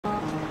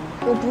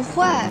我不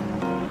会。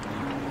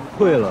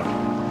会了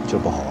就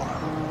不好玩了。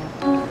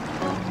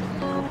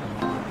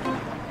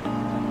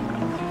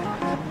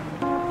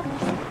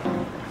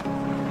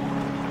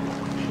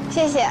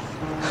谢谢。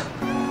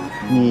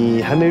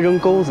你还没扔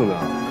钩子呢，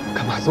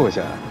干嘛坐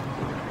下？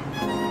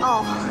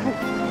哦，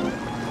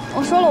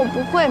我说了我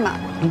不会嘛。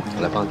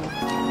我来帮你。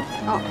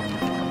哦。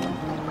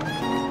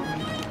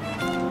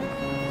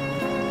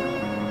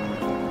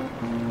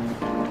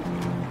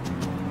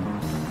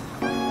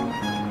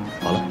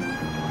好了，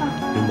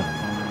扔吧。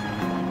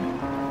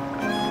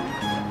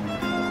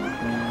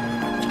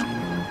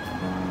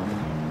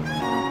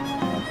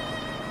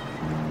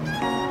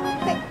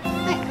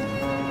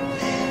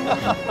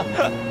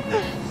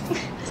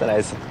再来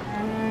一次。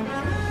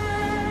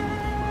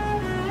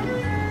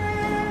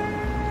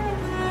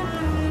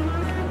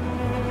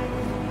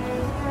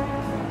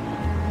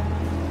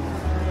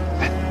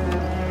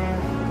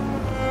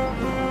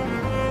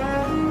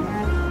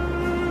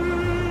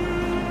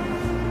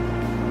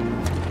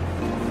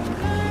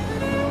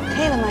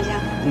可以了吗？这样。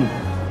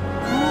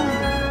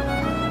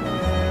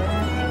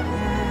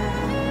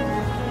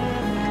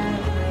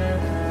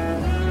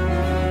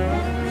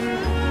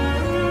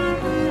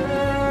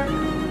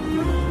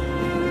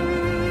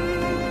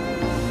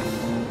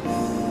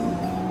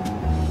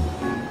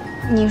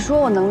你说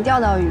我能钓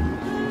到鱼吗？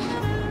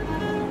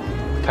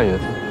看缘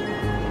分。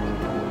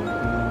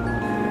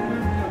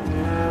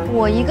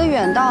我一个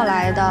远道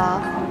来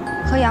的，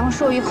和杨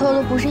硕鱼喝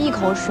的都不是一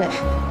口水，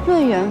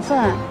论缘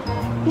分，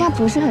应该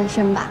不是很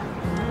深吧？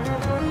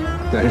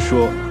难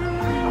说。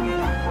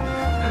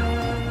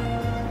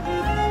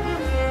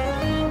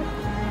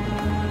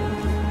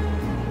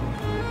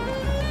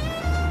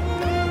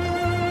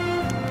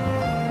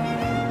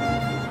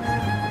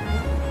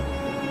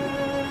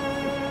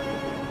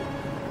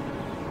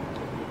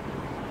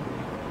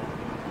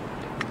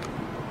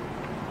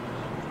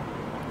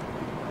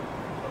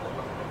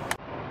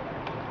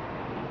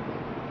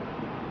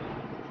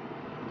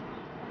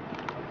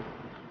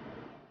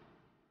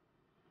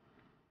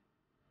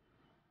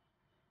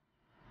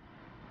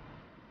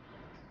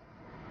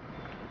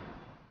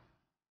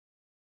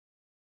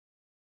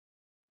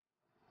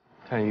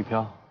看鱼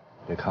漂，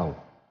别看我。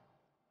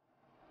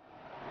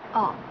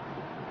哦。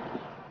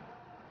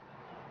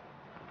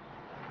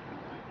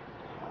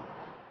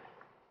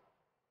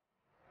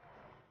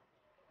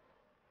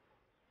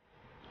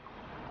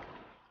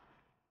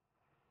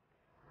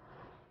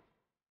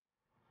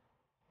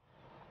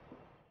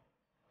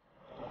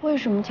为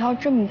什么挑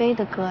这么悲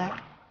的歌呀？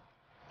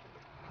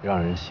让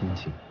人心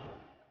静。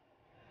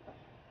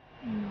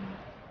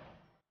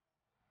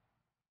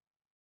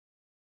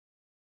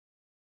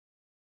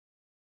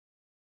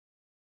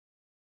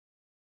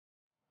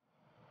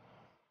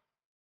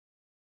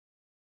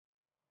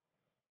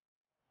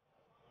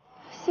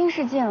新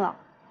世界了，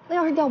那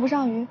要是钓不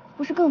上鱼，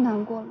不是更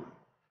难过了吗？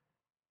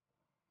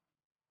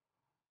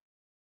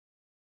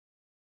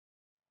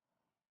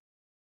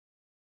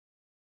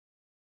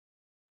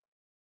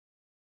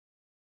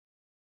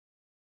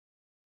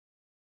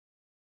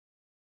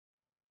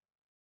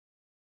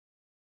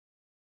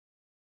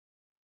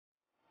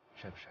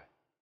帅不帅？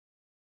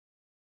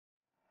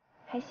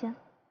还行。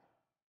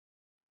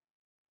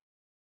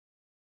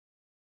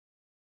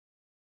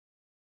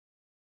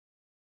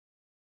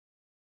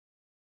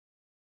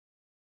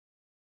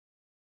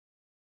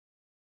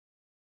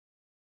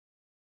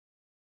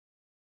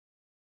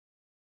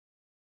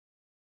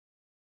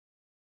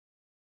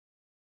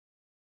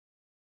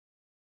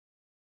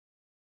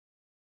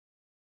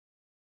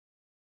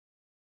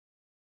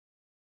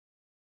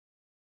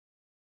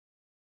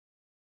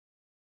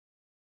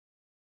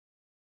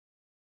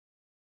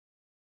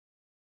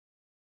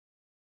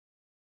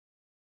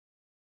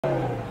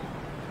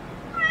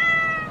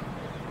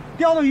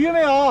钓到鱼没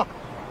有？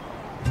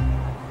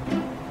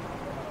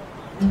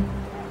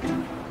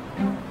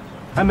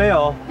还没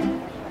有。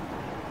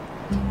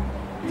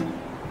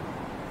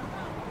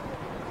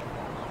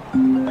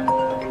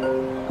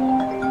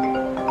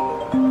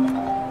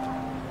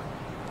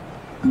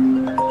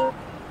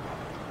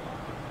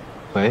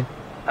喂。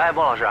哎，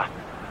孟老师，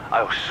哎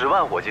呦，10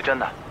万火急，真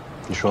的。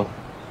你说。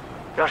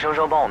让生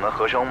生帮我们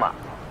和声嘛，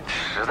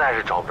实在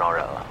是找不着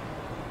人了。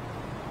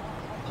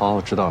好，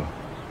我知道了，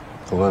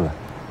我问问。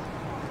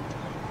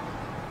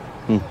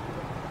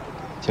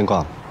先挂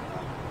了。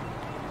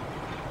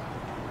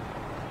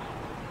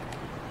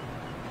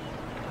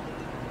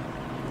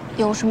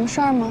有什么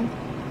事儿吗？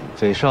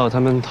匪少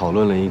他们讨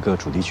论了一个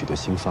主题曲的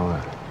新方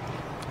案，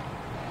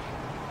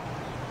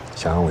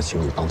想让我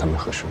请你帮他们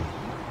和声。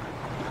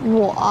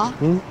我？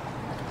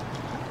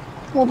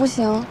我不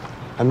行。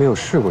还没有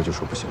试过就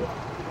说不行了？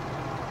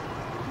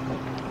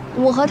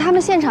我和他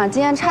们现场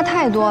经验差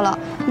太多了，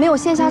没有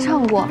线下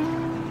唱过，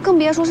更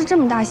别说是这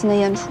么大型的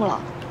演出了。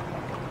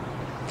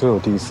总有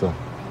第一次。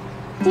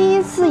第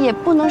一次也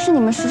不能是你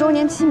们10周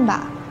年庆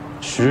吧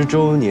？10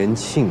周年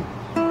庆，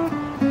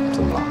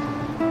怎么了？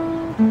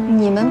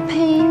你们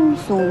配音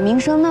组名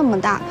声那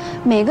么大，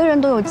每个人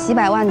都有几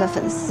百万的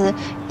粉丝，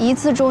一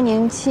次周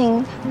年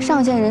庆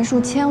上线人数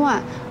1000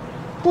万，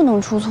不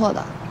能出错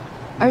的，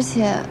而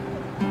且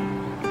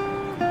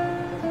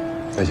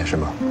什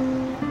么？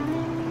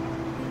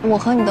我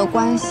和你的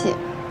关系，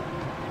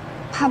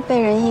怕被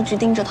人一直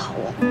盯着讨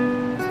论。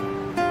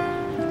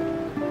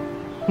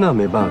那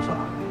没办法，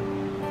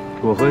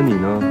我和你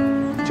呢，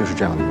就是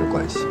这样的一个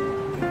关系。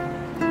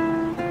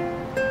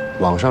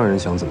网上人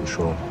想怎么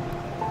说，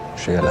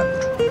谁也拦不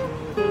住。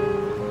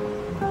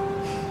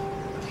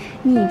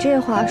你这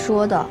话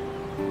说的，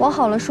往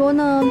好了说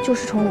呢，就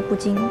是宠辱不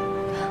惊；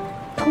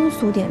通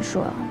俗点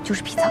说，就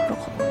是皮糙肉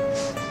厚。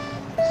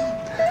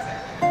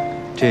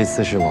这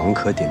次是王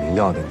可点名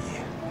要的你，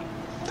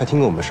他听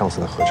过我们上次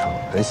的合唱，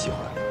很喜欢。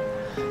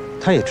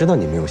他也知道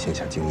你没有线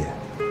下经验，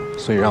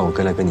所以让我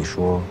跟来跟你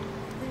说。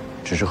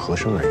只是和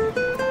声而已，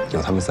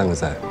有他们3个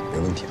在，没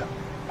问题的。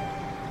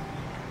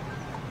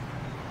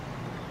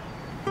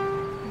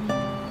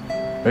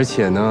而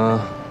且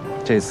呢，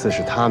这次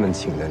是他们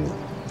请的你，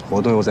活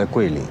动又在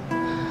桂林，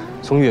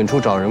从远处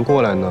找人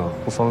过来呢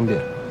不方便，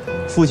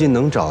附近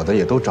能找的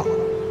也都找了，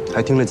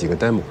还听了几个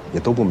demo， 也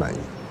都不满意，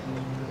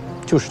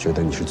就是觉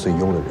得你是最优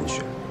的人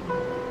选。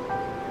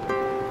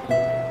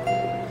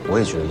我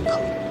也觉得你可以。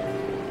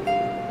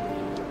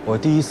我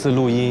第一次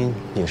录音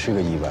也是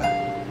个意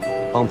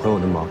外，帮朋友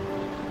的忙。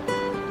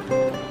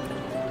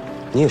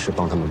你也是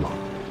帮他们忙，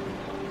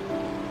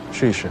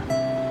试一试，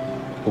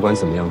不管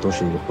怎么样都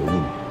是一个回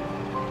应，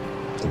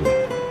对不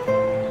对？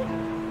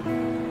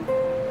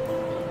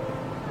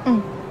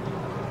嗯，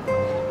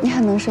你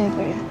很能说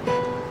服人。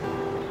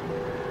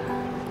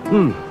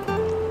嗯，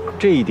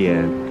这一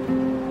点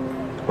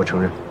我承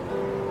认。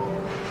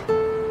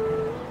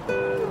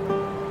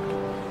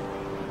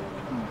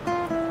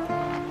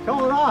小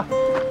伙子，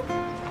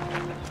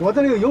我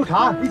这里有油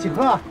茶，一起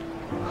喝啊。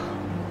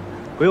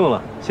不用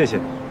了，谢谢。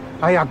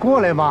哎呀，过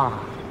来嘛，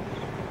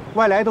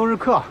外来都是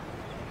客，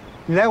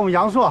你来我们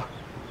阳朔，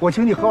我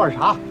请你喝碗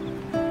茶。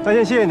那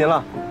先谢谢您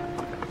了。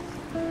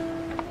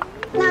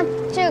那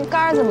这个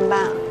杆儿怎么办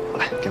啊？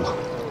来，给我。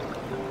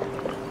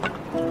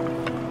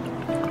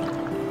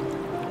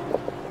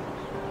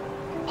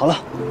好了，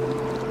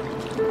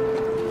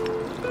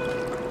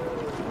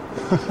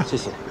谢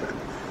谢。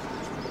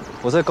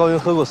我在高原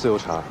喝过酥油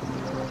茶，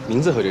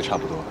名字和这差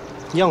不多，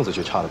样子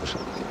却差了不少。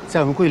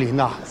在我们桂林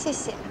呐，谢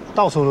谢。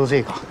到处都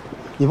这个，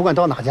你不管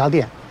到哪家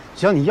店，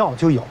只要你要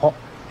就有。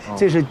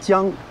这是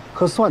姜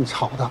和蒜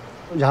炒的，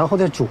然后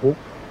再煮。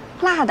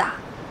辣的。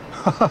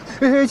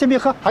先别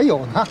喝，还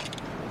有呢。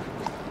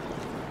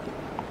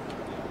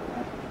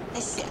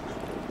谢谢。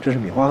这是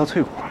米花和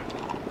脆果，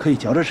可以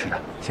嚼着吃的。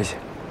谢谢。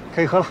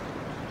可以喝了。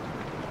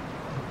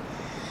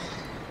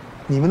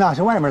你们呐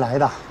是外面来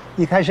的，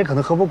一开始可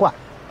能喝不惯。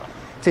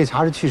这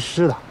茶是祛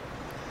湿的，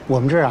我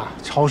们这儿啊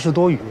潮湿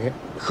多雨，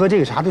喝这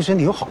个茶对身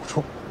体有好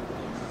处。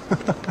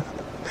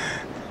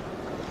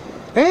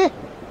哎，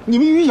你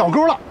们鱼咬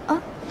钩了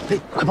啊！哎，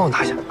快帮我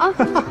拿下啊！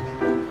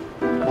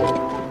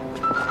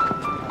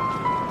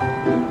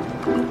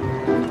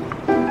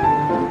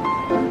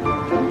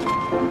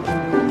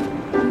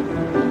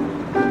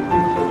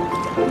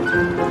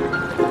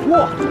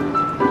哇，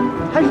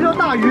还是条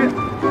大鱼。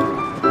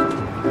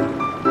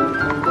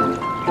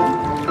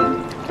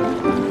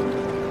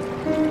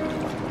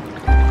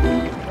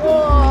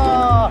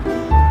哇！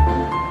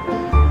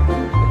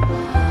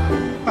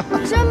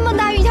这么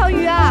大一条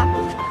鱼啊！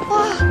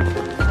哇，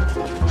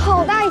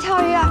好大一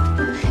条鱼啊！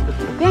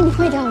原来你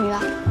会钓鱼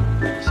啊？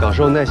小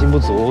时候耐心不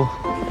足，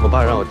我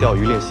爸让我钓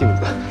鱼练性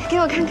子。给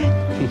我看看。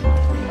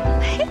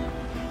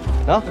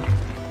啊，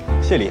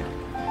谢礼。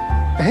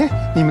哎，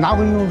你们拿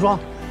回运动装，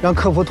让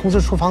客服通知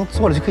厨房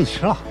做了就可以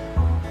吃了。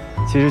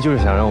其实就是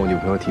想让我女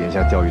朋友体验一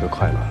下钓鱼的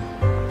快乐，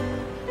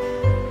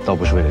倒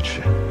不是为了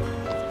吃。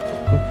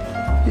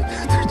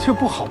这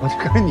不好吧？这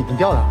可是你们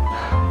钓的。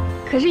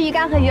可是鱼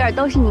竿和鱼饵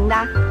都是您的。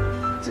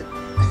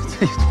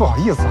这不好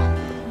意思啊。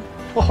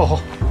哦，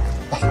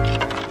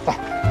来，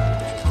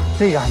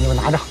这个你们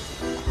拿着，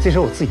这是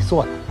我自己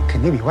做的，肯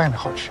定比外面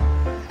好吃。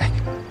哎，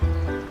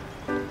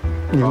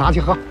你们拿去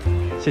喝。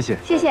谢谢。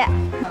谢谢。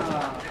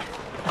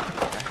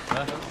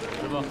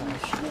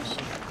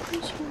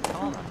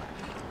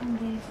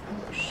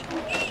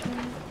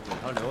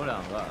他留2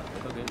个，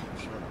都给你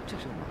吃了。这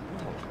是馒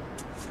头，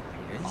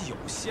人有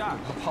馅儿。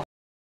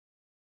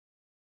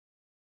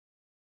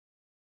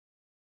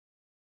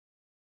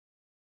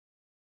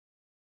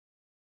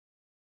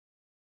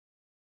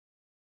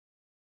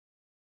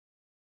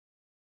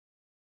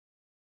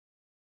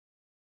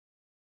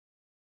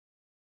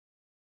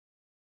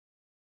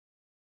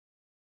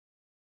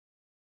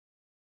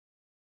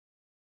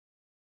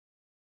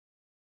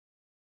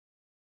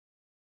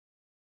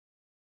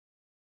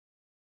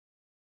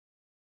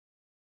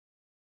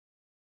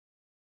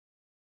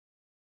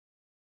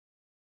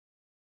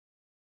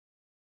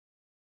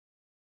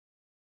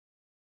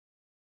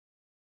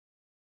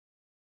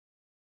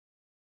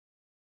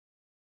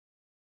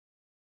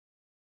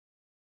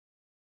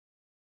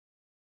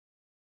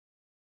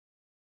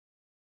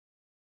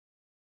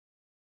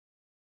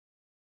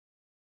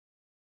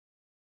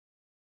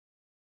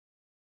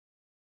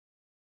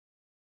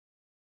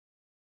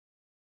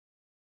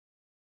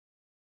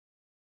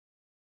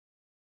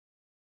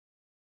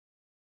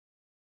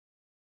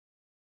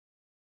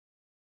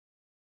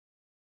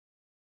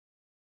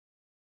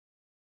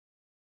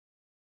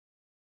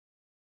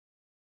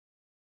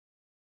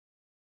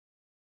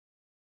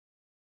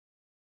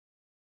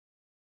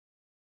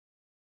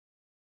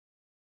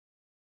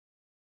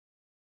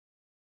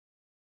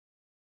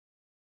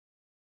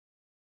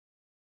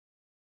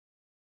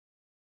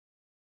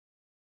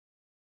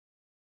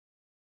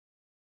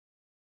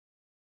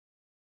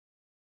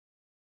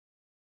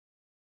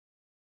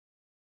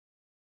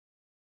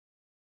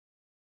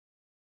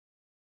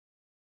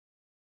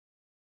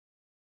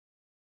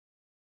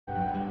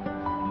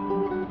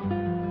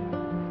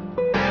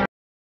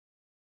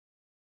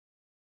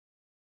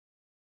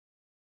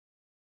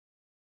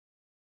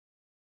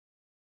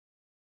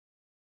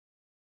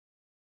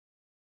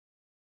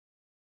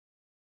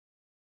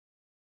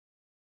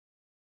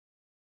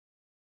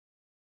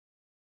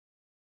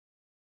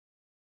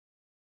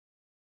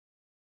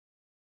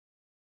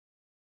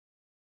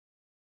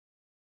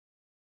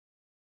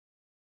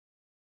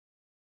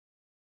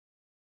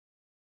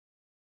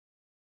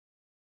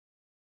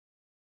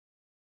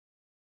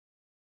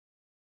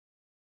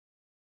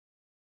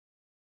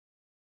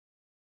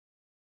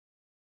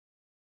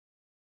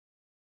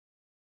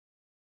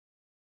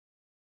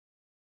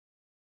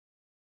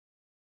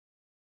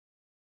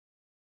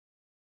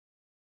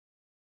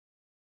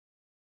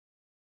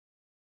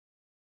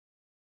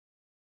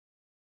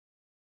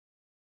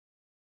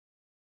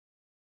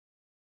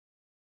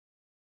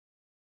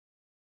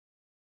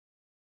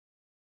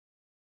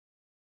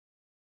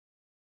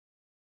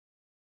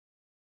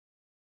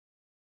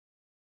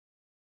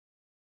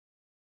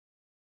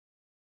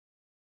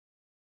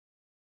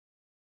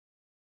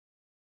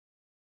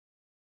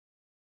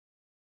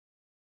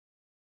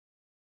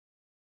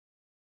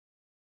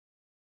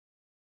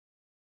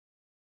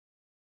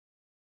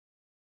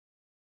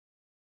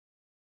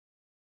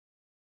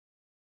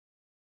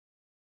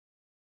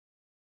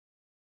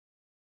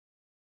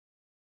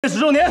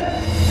周年。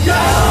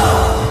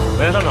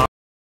委员上场。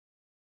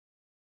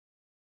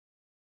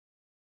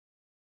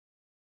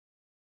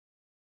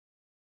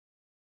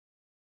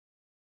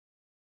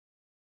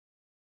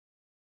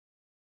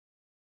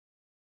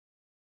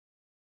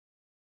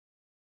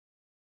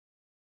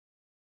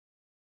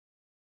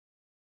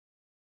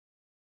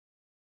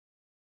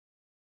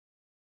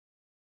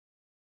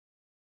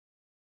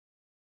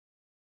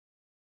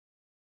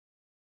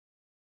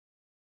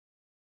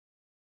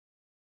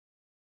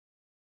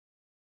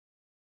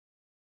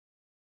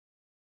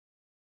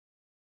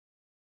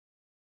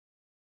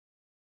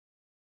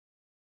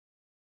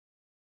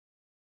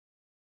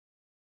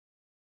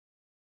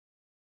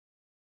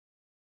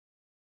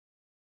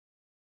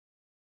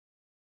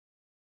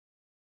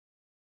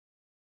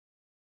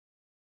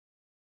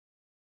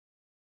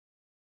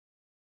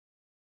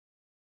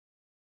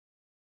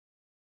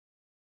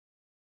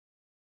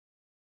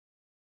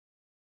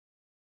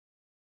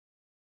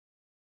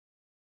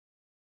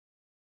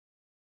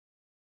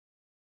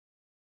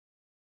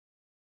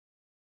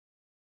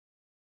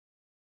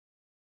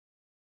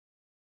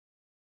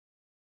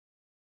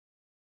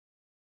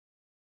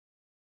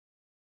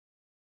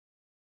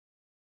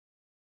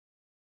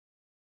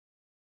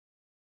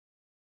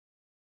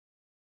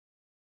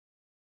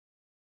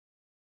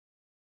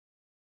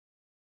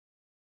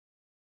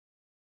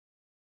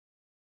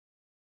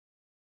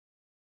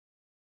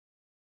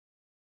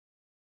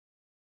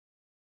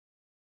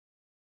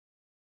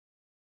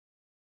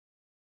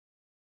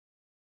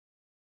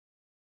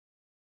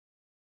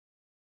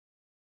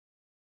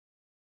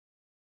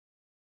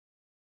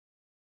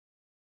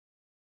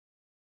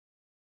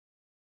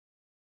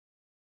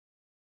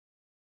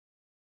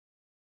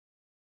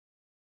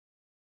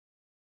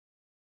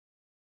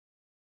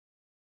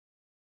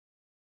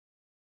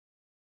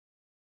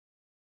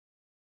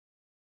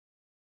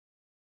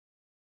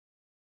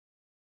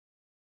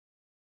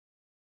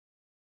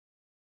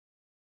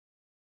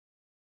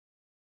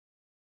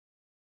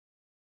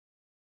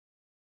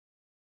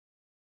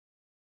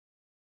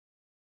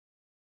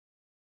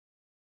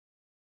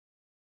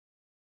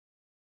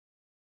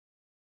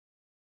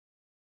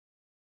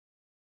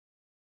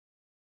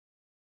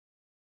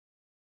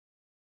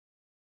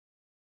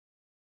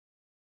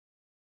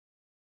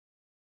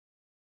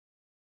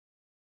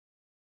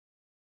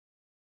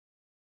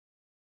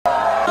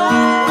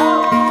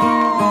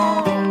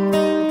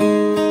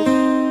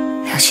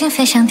流星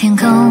飞向天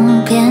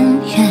空边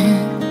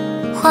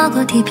缘，划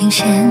过地平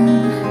线，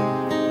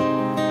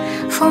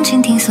风倾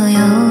听所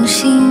有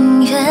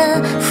心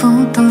愿，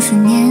浮动思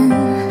念。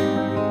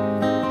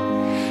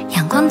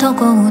阳光透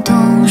过舞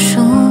动树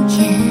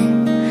叶，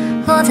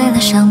落在了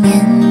上面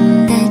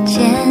的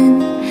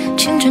茧。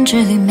青春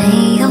之旅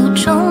没有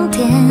终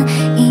点，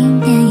一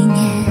年一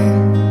年。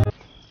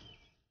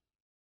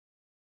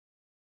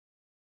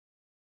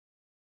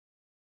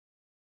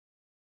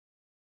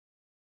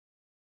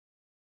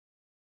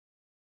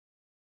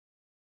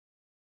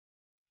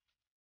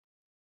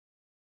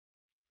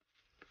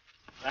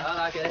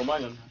来，我帮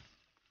你们看。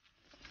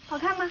好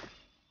看吗？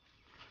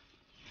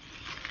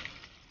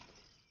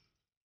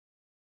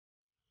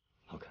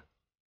好看。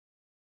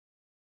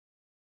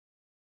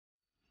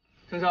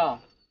生生，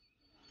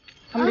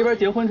他们这边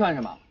结婚穿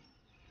什么？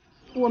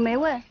我没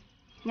问，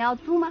你要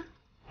租吗？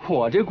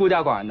我这孤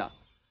家寡人的，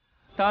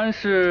当然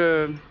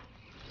是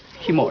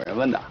替某人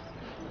问的。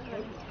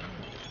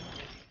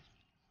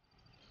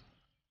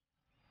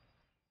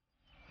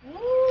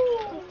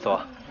走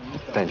啊，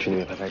带你去那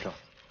边拍拍照。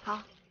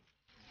好。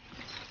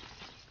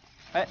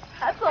哎，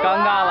尴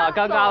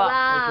尴尬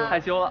了，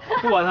害羞了。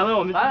不管他们，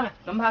我们来，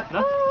咱们拍。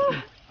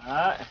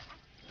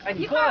哎，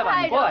你过来吧，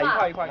你过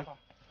来，一块。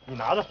你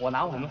拿着，我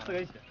拿，我们4个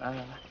一起。来。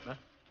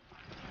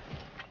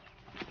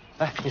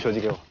哎，你手机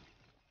给我。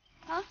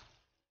啊。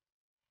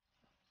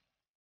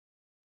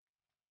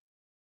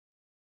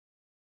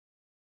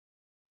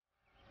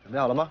准备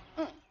好了吗？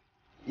嗯。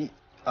1、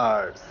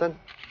2、3。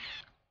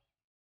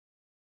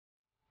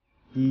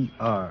1、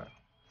2、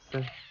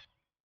3。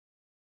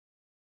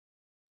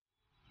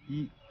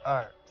1、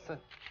2、3。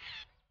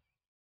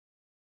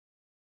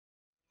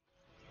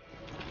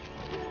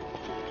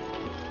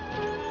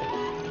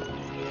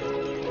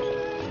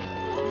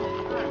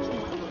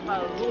看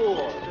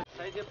路，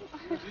台阶不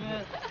平均。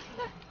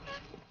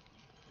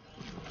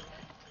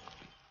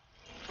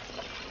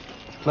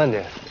慢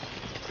点，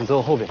你走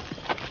我后边。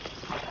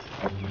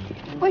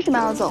为什么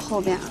要走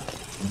后边啊？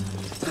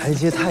台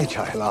阶太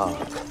窄了，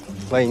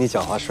万一你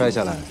脚滑摔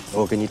下来，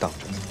我给你挡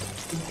着，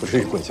不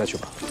至于滚下去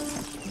吧？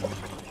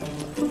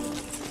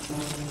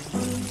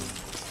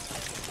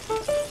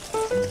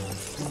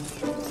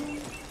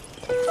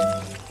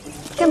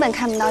根本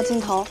看不到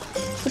尽头，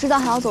不知道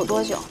还要走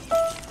多久。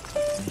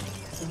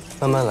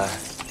慢慢来，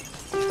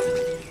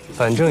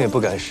反正也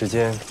不赶时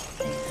间。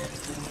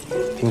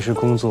平时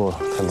工作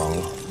太忙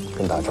了，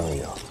跟打仗一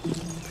样，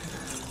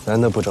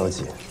难得不着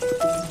急，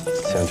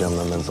先这样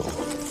慢慢走。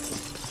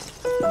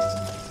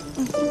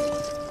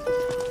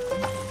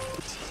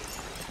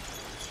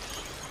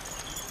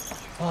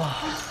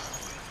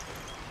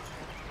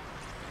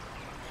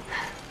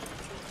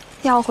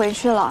要回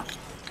去了，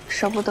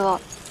舍不得。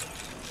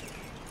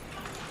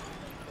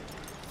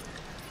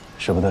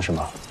舍不得什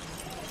么？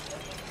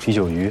啤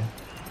酒鱼、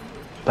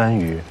斑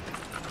鱼，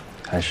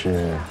还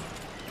是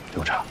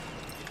油茶？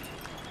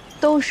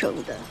都舍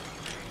不得。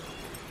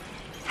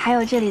还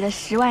有这里的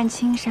10万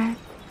青山。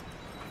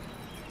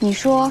你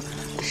说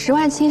10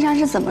万青山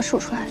是怎么数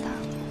出来的？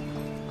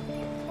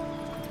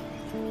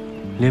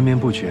连绵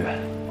不绝，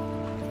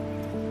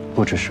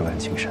不止10万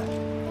青山。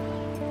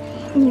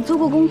你做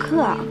过功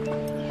课啊？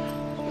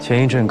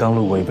前一阵刚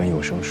录过一本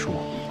有声书，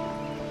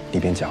里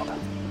边讲的，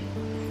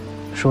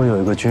说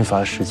有一个军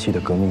阀时期的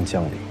革命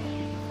将领，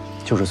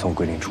就是从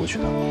桂林出去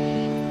的。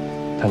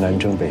他南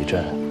征北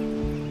战，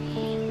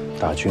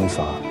打军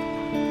阀，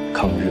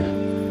抗日，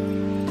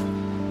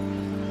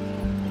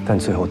但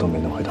最后都没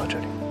能回到这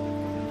里。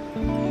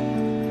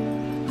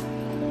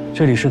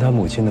这里是他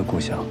母亲的故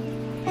乡，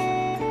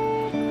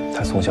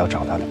他从小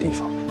长大的地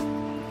方。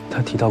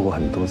他提到过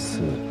很多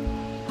次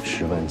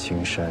10万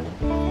青山，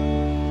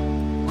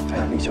还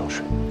有立交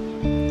水。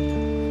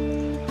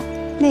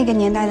那个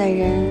年代的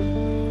人，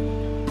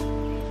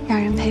让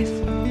人佩服。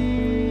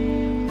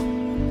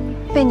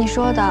被你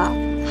说的，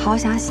好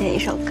想写一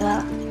首歌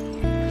了。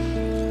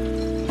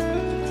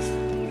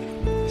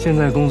现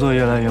在工作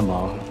越来越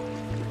忙，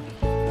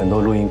很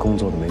多录音工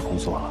作都没工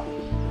作了。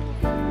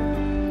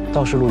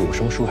倒是录有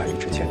声书还一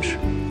直坚持，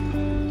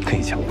可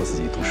以强迫自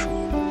己读书。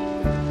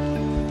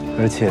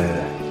而且，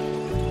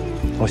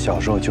我小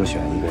时候就喜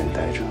欢一个人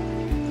待着，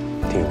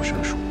听有声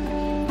书。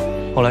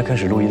后来开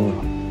始录音了，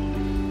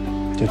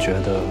就觉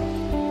得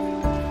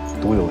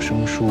读有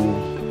声书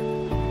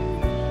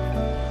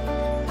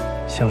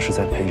像是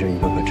在陪着一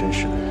个个真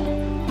实的人。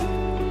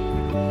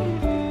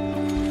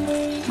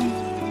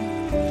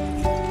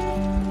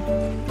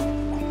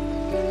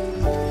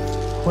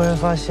忽然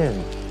发现，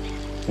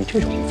你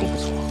这种衣服不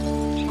错。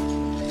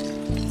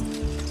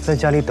在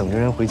家里等着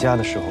人回家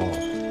的时候，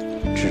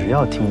只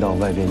要听到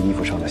外边衣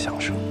服上的响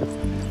声，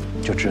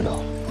就知道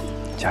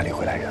家里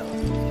回来人了，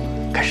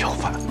该烧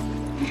饭。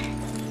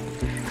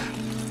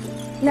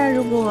那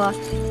如果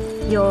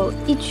有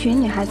一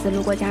群女孩子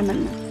路过家门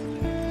呢？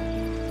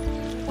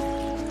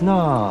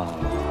那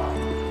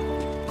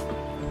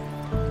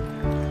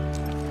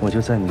我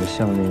就在你的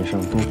项链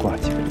上多挂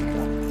几个你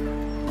了，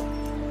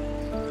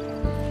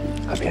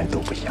和别人都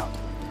不一样。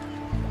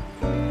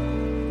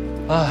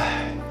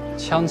唉，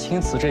江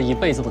青子这一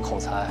辈子的口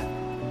才，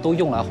都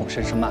用来哄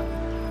申申曼，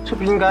这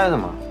不应该的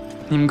吗？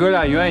你们哥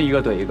俩永远一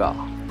个怼一个，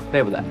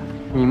累不累？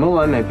你们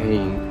完美配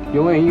音，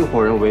永远一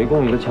伙人围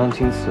攻一个江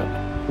青词，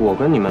我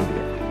跟你们比，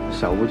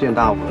小巫见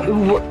大巫了。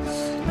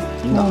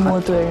默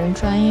默怼人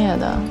专业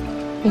的，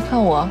你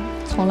看我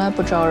从来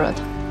不招惹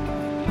他。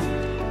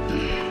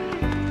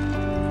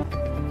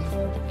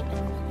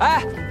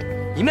哎，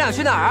你们俩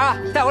去哪儿啊？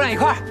带我俩一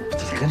块儿。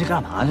你跟这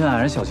干嘛去啊？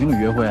人小情侣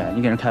约会，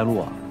你给人开路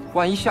啊？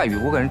万一下雨，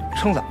我给人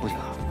撑伞不行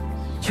啊？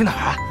去哪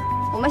儿啊？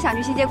我们想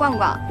去西街逛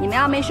逛，你们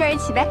要没事一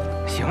起呗。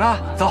行啊，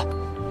走。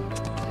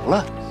走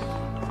了。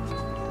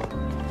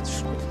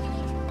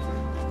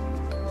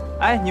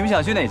哎，你们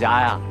想去哪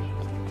家呀？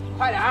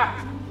快点儿！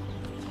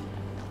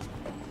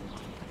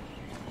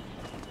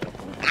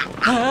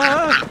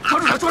抓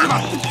住他，抓住他！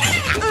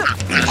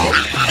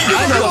哎，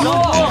小叔，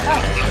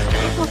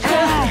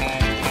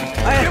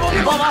哎，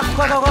别帮忙，快！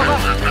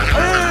哎，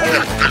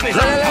来，没事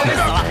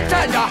了，站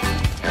着。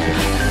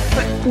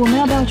我们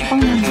要不要去帮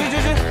他们？追！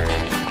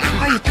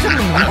哎，这么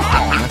能跑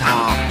呢他？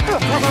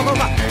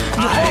快！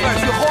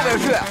你后边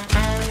去！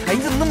哎，你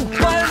怎么那么笨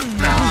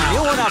呢？你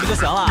领我哪不就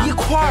行了？一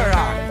块儿啊！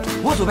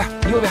我左边，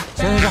你右边。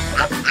行。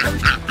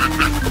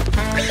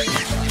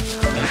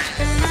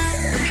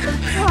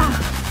哇，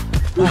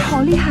你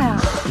好厉害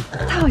啊！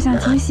他好像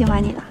挺喜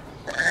欢你的。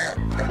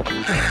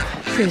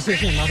谢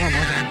谢，麻烦。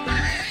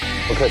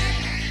不客气。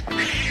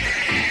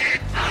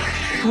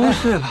不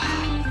是吧？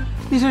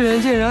你这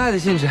人见人爱的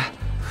性质，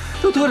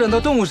都拓展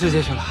到动物世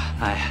界去了。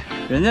哎，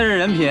人家是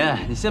人品，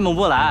你羡慕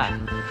不来。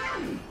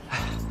哎，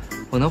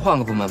我能换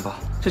个部门不？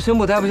这声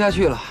部待不下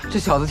去了，这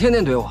小子天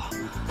天怼我。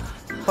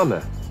换呗，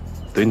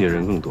怼你的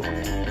人更多。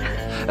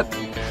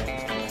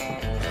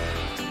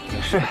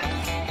也是，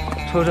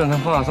周正跟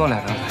方小松2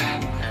张嘴，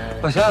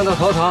我想想都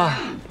头疼。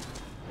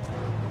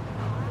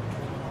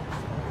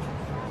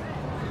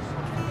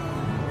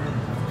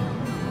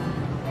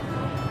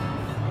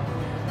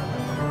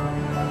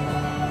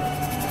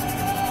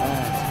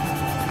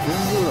真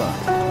热，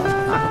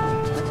还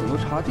挺多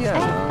茶店呢。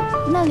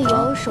那里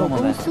有手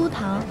工酥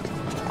糖。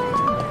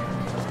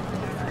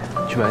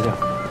去买点。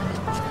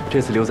这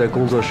次留在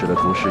工作室的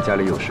同事家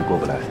里有事过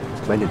不来，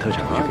买点特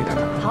产回去给他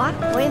们。好啊，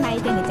我也买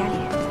一点给家里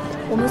人。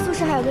我们宿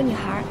舍还有个女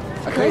孩，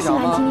可喜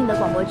欢听你的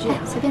广播剧，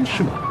随便尝。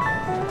是吗？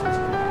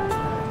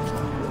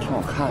挺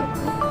好看的。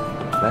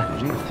来，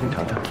先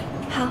尝尝。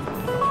好。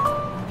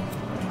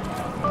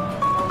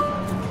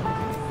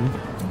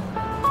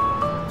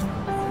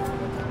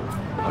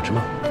好吃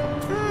吗？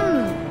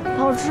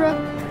好吃，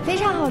非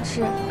常好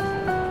吃。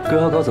桂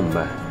花糕怎么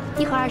卖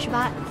？1盒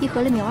28，1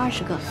盒里面有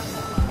20个。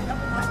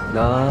拿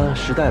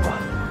10袋吧。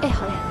哎，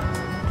好嘞。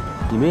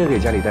你们也给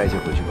家里带一些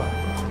回去吧。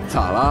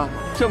咋了？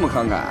这么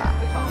慷慨？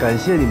感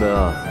谢你们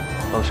啊，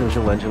帮生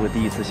生完成了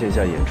第一次线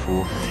下演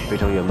出，非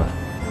常圆满，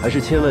还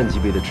是千万级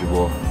别的直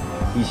播，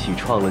一起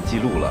创了记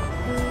录了。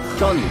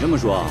照你这么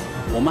说，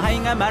我们还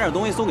应该买点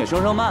东西送给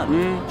生生曼。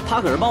他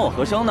可是帮我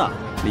和声的，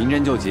临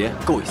阵救急，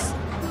够意思。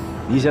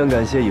你想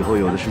感谢以后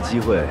有的是机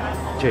会，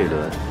这一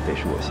轮得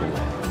是我先来。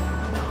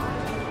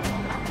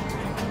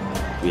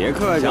别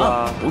客气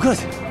了，不客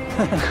气。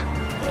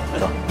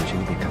走，你去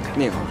那边看看。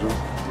那个好吃，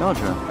挺好吃。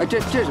哎，这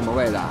什么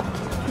味的？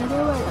玫瑰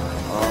味的。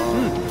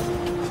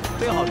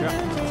这个好吃，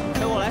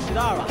给我来10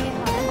袋吧。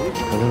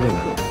尝尝这个。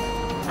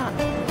啊，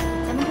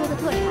咱们做的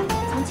特产，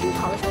从清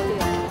朝的时候就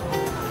有。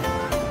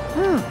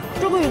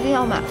这个一定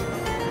要买。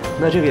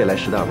那这个也来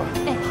10袋吧。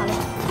哎，好嘞。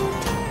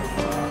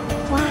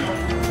哇，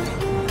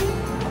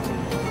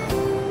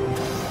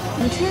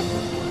你吃。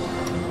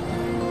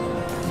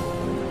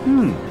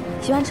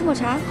喜欢吃抹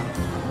茶？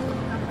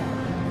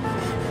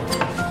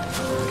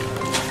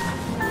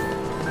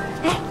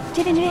哎，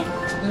这边。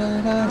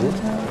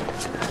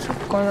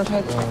关着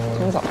太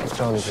挺早，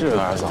是有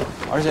点早，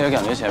而且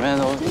感觉前面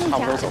都差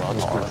不多走到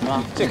头了，是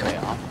吧？这可以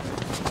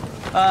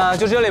啊。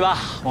就这里吧，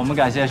我们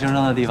感谢生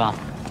生的地方。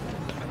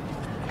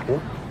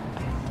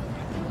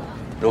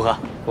如何？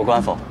过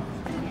关否？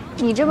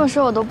你这么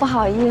说，我都不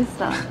好意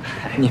思了。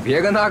你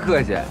别跟他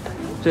客气，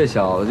这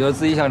小子就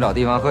自己想找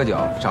地方喝酒，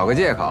找个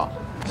借口。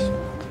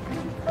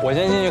我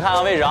先进去看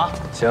看位置啊。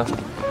行，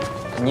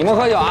你们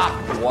喝酒啊，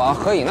我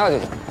喝饮料就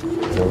行。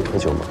能喝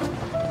酒吗？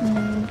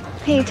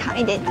可以长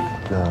一点点。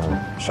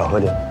那少喝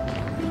点。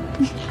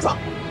走。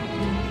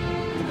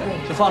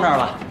就放这儿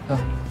吧。给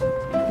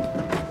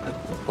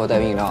我带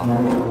瓶饮料。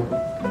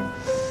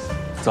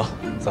走。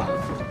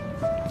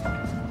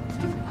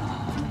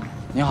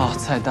你好，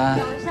菜单。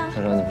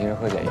生生，你平时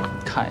喝酒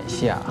看一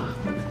下。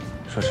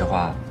说实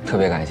话，特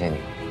别感谢你，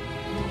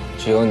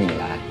只有你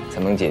来才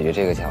能解决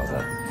这个饺子。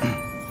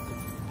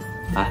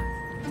哎，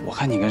我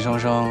看你跟生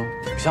生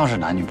不像是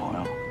男女朋友，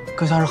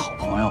更像是好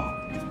朋友，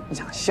你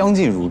想相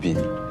敬如宾。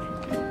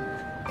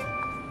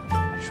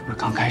是不是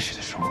刚开始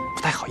的时候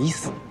不太好意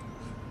思？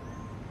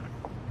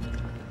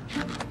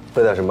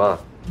喝点什么？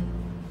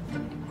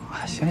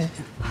行。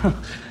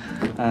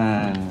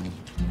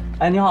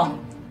哎，你好，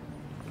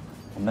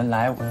我们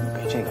来5杯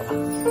这个吧。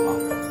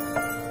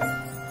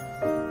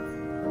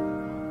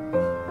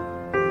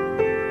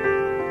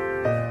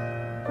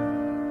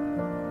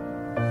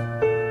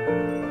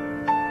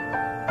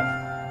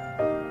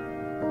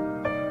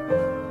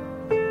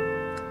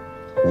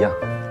一样。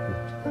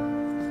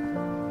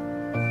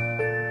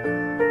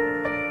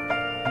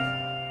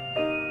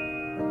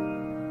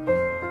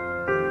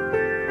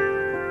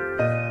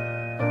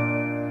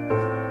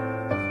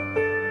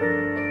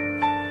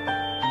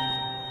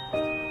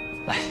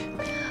来，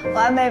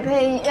完美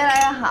配音越来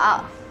越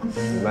好。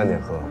你慢点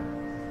喝。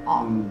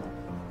哦。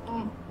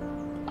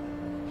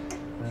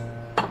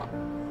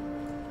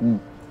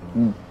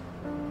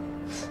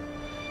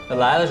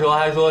来的时候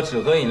还说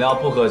只喝饮料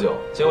不喝酒，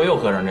结果又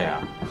喝成这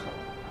样。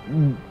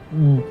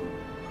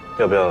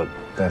要不要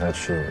带他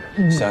去？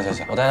行，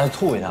我带他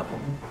吐一下。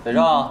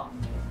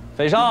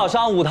匪少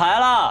上舞台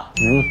了。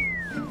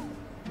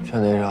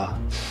上哪上？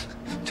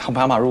唱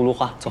白马入芦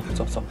花，走，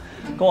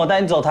跟我带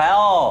你走台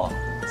哦。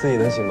自己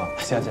能行吗？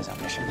行，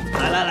没事。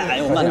来，哎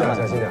呦，慢点，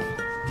小心点，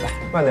来，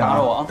慢点，拿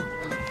着我啊。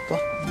走。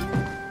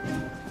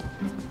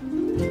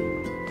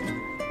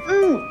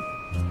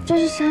这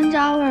是山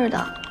楂味的。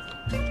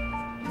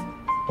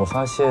我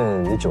发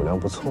现你酒量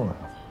不错啊。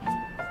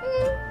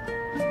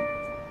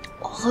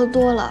我喝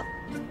多了，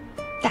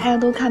大家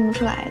都看不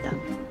出来的。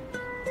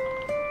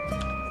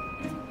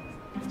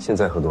现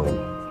在喝多了吗？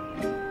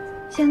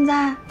现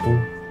在，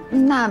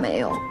那没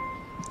有。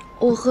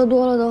我喝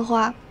多了的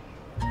话，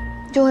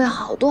就会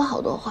好多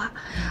话，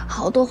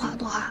好多话，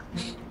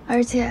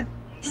而且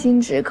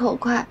心直口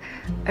快，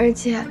而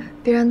且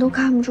别人都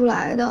看不出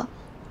来的，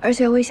而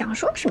且会想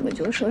说什么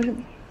就说什么。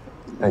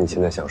那你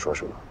现在想说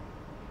什么？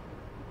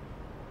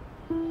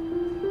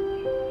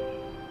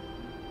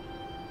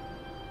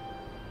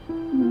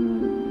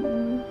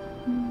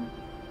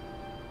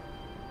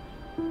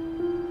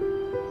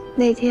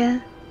那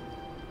天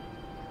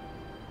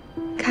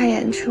看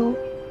演出，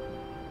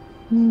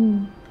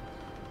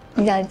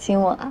你想亲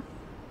我啊？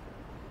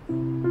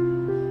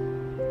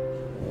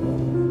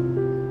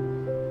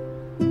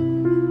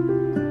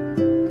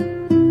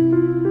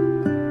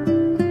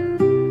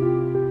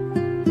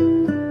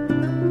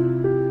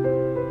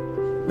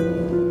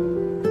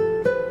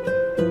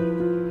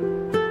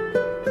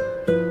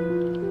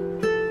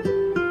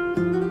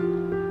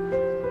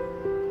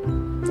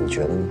你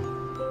觉得呢？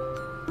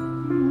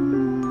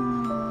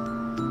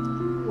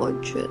我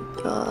觉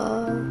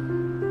得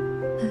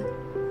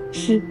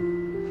是。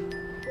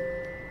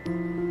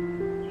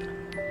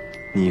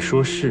你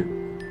说是，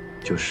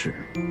就是。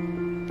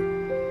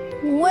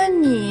我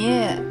问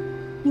你，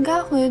你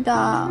该回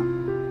答。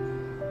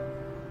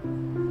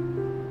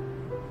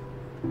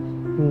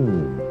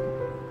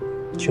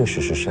确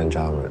实是山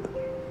楂味的，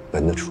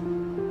闻得出。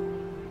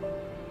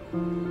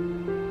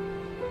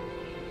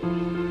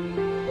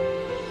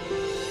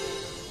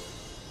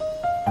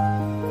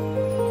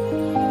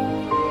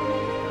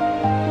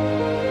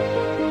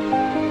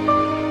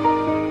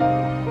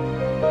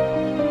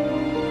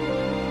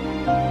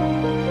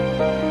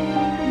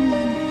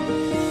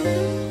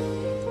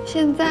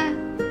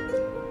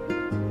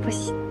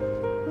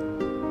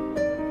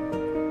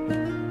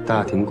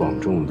大庭广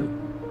众的，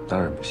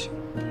当然不行。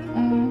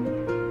嗯。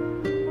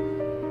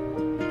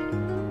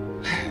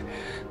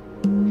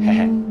嘿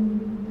嘿。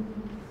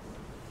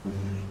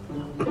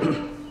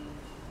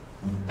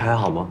他还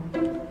好吗？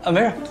啊，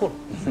没事，吐了。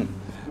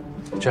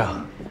这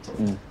样，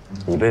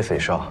你杯匪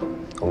少，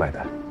我买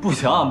单。不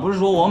行，不是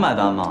说我买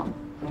单吗？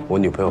我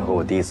女朋友和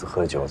我第一次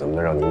喝酒，怎么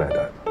能让你买单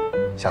呢？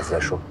下次再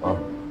说啊。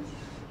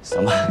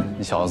行吧，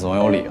你小子总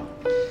有理啊。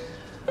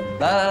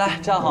来，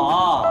站好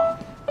啊！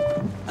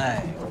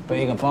哎，我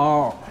背个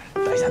包，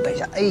等一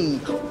下，哎，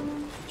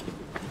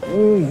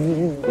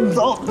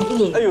走，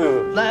哎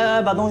呦，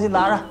来，把东西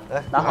拿着，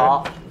来，拿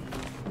好。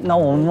那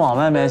我们往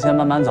外面先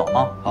慢慢走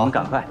啊，我们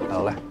赶快。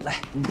好嘞，来，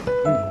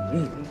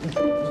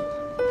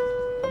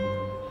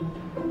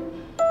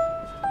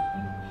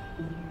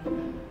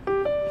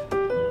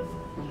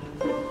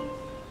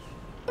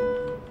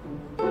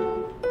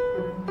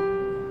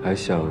还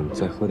想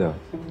再喝点？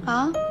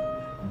啊？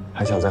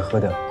还想再喝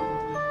点？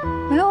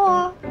没有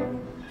啊，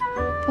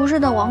不是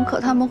等王可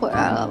他们回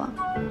来了吗？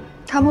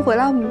他们回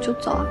来我们就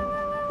走啊。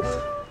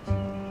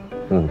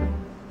嗯，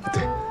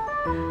对。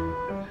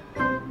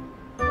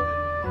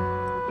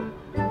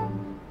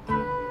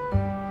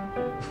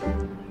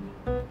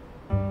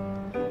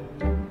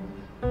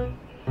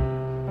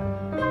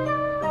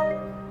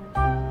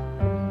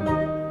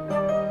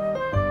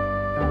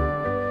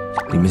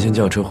你们先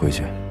叫车回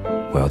去，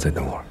我要再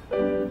等会儿。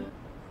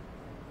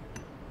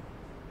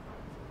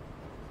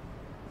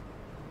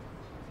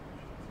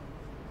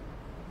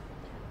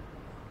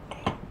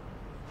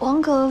王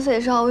可和匪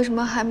少为什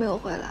么还没有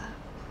回来？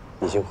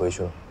已经回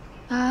去了。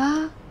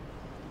啊？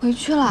回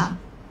去了？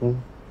嗯。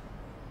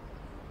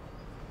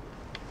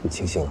你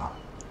清醒了？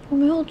我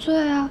没有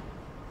醉啊。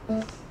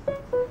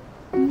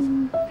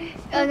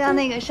刚刚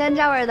那个山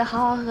楂味的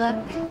好好喝，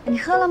你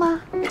喝了吗？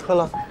喝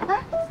了。啊，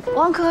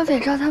王可和匪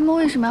少他们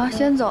为什么要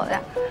先走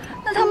呀？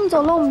那他们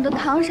走了，我们的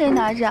糖谁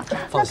拿着？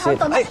放心。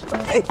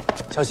哎，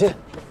小心。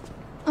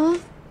嗯。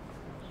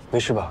没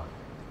事吧？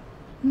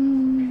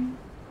嗯。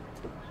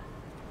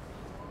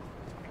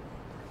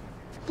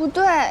不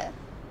对。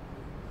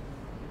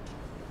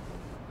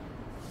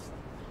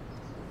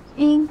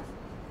应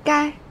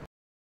该。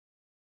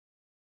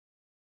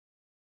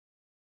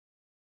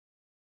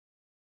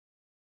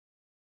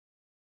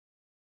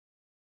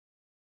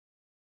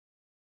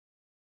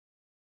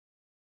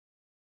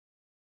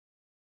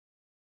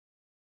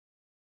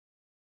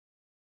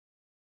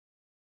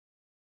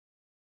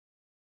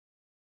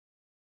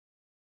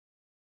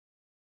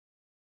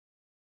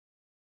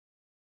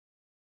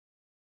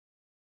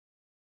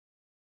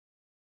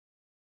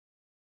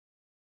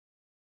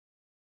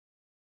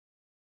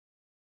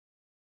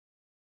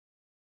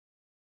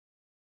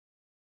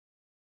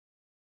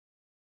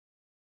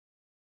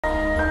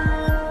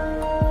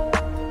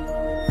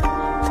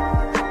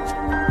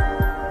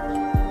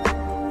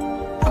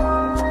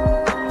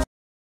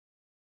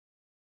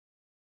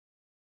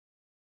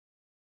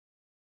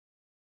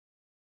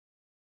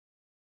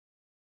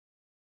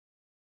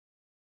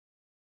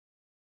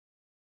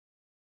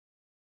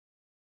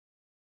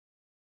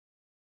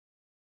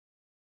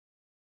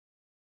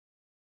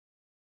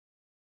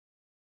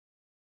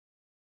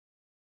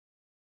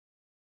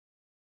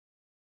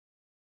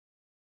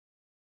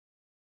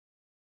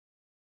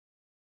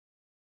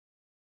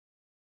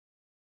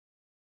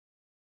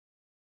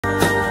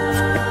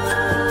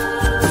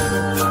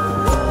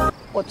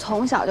我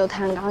从小就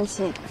弹钢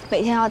琴，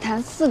每天要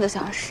弹4个小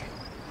时。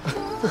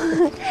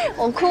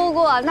我哭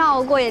过、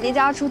闹过，也离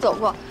家出走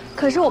过，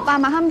可是我爸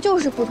妈他们就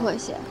是不妥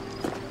协。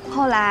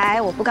后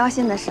来我不高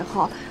兴的时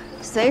候，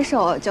随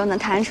手就能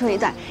弹出一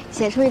段，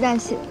写出一段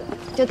曲子，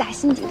就打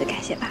心底的感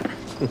谢爸妈。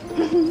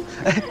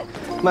哎，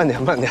慢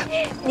点，慢点。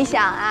你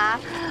想啊，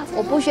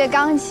我不学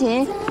钢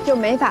琴就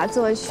没法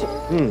作曲，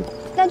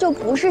那就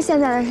不是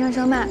现在的声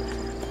声慢。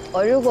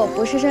我如果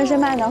不是声声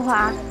慢的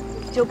话，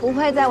就不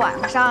会在网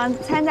上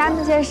参加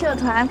那些社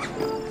团，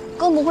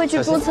更不会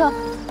去注册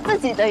自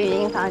己的语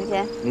音房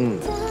间。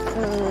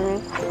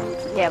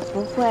也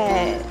不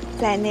会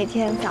在那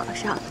天早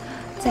上，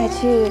在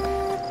去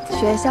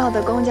学校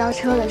的公交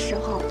车的时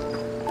候，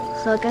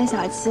和跟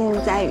小庆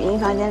在语音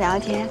房间聊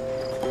天，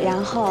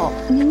然后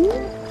遇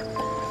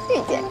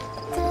见。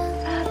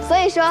所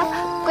以说，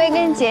归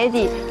根结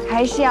底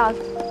还是要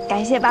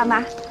感谢爸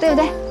妈，对不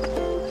对？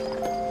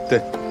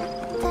对。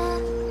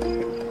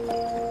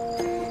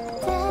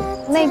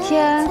那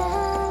天，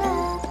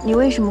你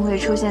为什么会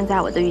出现在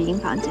我的语音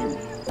房间里？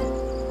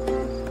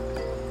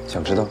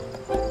想知道？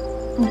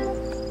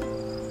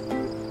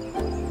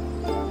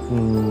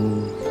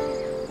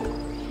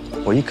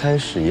我一开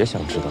始也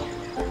想知道。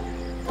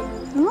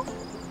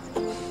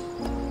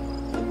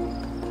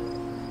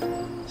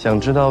想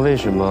知道为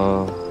什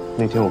么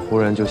那天我忽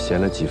然就闲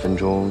了几分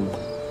钟，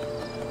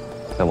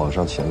在网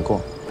上闲逛。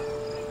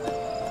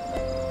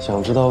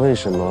想知道为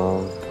什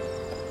么，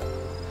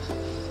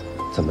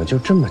怎么就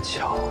这么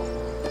巧，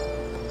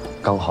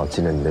刚好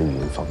进了你的语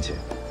音房间。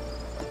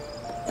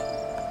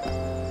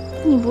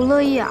你不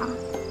乐意啊？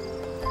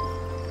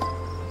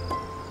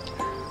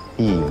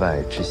意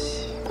外之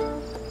喜。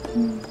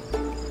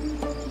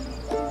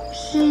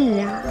是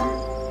啊，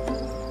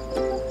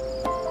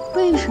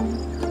为什么呢？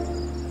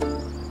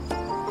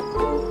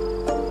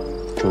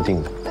注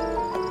定的。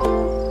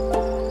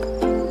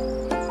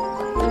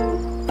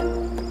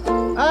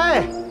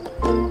哎，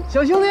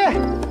小兄弟，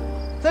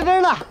在这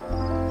儿呢，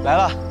来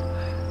了。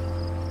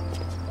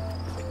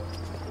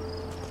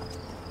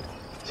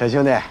小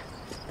兄弟，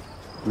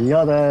你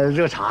要的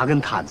热茶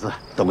跟毯子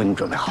都给你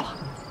准备好了。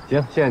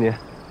行，谢谢你。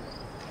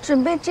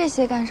准备这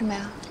些干什么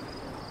呀？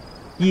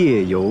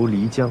夜游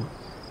漓江。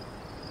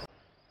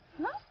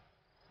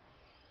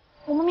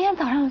我们明天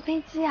早上有飞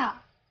机啊。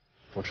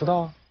我知道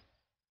啊。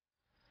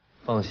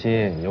放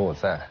心，有我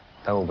在，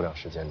耽误不了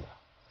时间的。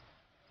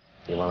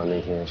你忘了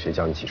那天谁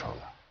叫你起床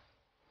的？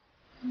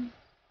嗯。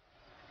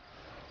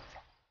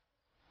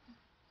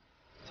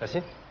小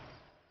心。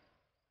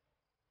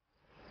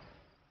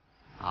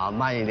啊，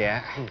慢一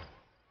点。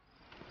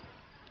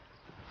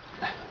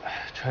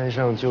穿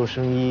上救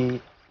生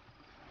衣。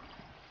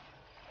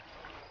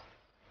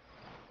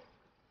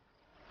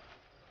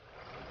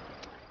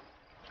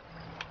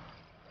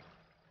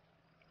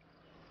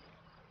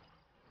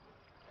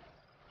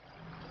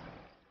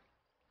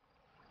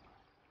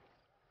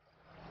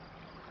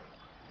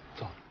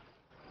走。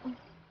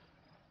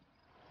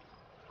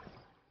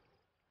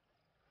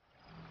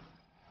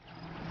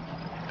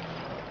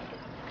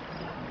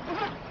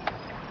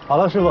好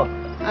了，师傅。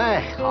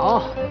哎，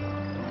好，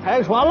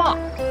开船了。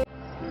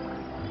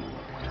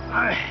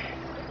哎，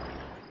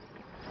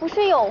不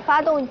是有发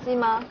动机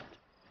吗？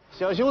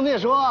小兄弟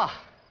说，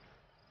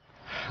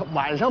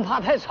晚上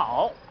怕太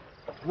吵，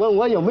问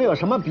我有没有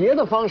什么别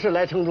的方式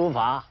来乘竹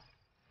筏。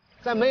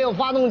在没有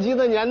发动机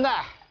的年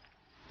代，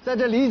在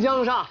这漓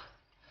江上，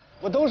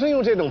我都是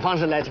用这种方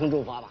式来乘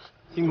竹筏的。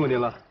辛苦您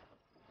了。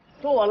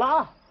说我了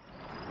啊。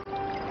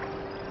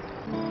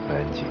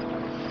安静。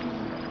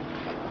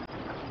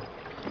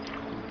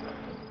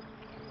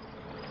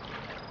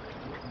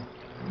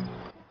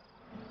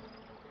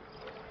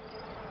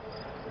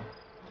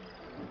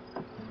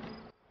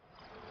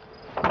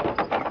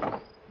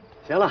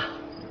行了，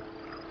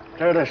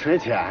这儿的水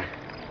浅，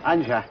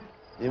安全，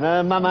你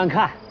们慢慢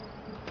看，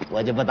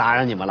我就不打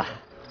扰你们了。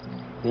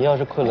你要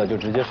是困了就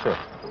直接睡。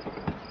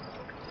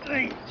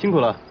哎，辛苦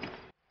了。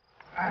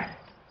哎。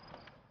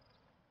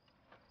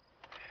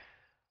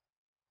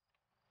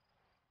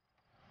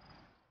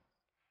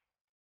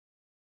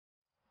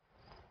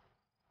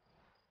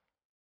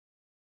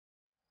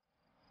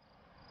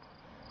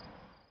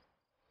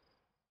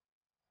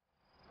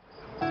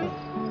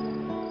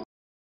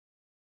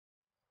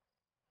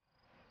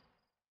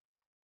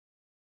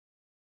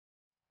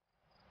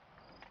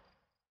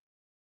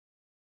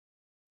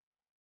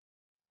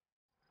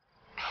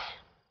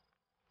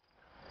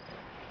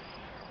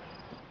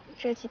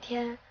这几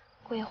天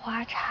桂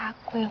花茶、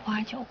桂花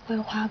酒、桂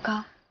花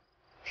糕，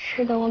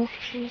吃的我满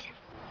身香。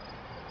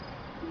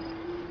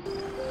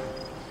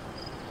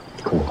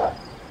困不困？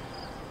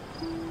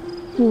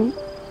嗯，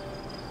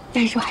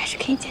但是我还是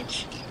可以坚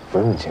持。不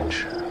用坚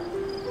持，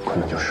困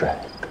了就睡，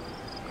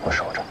我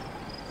守着。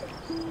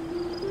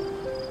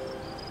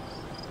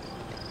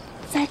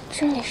在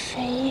这里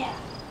睡夜？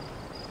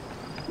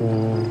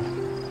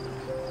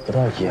不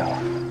到夜了，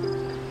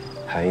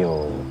还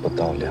有不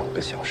到2个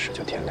小时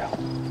就天亮了。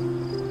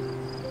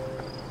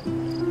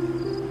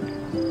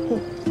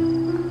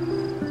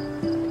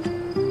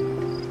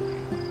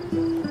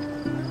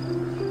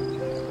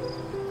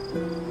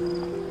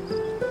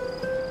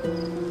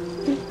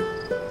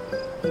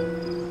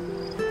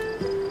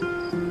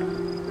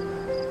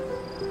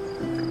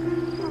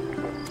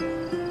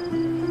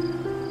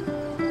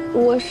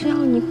我是要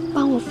你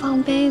帮我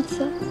放杯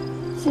子，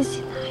自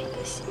己拿一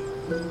个行。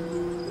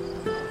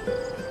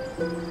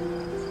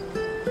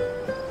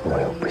我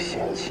又不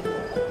嫌弃你。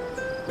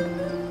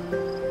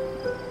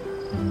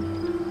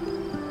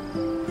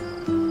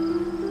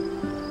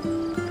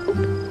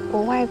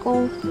我外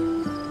公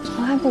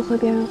从来不喝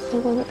别人喝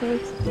过的杯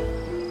子，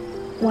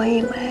我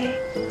以为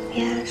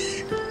你也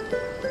是。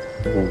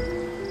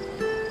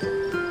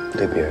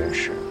对别人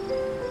是。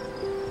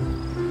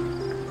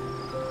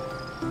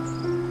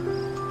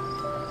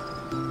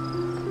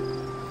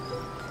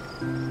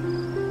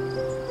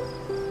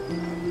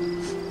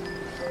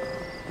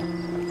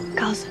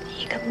告诉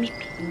你一个秘密，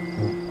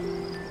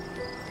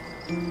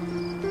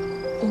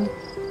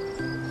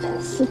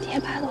粉丝贴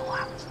吧的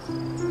话，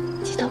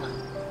记得吗？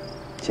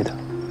记得。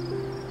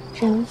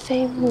人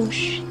非木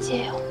石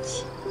皆有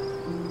情，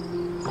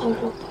不如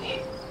不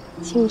语，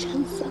倾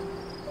城色。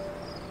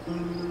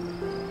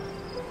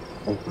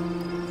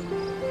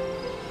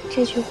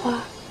这句话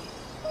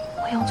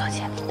我用作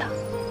签名的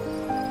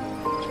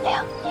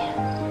2年。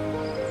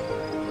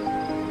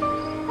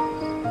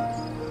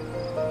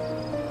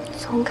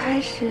从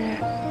开始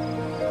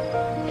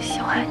喜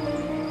欢你，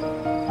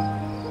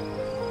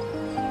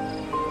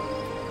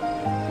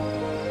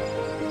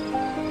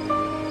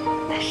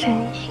的身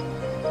影，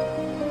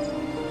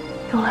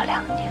用了2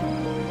年。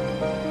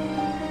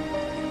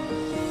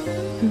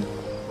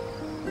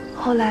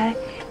后来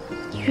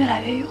你越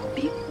来越有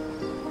病，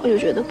我就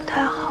觉得不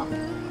太好，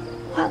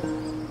换了。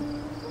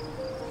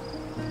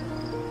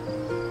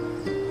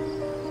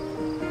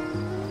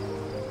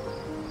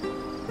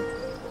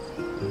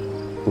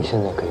你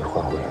现在可以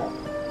换回来。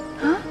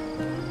啊？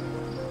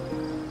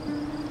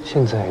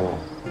现在用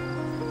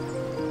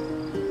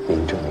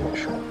名正言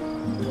顺。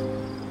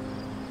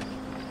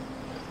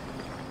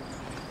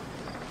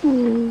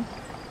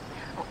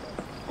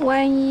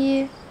万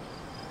一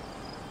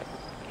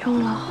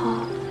用了后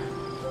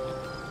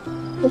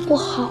我不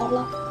好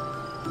了，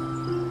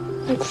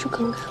那不是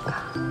更尴尬？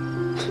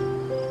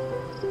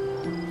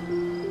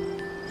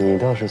你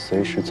倒是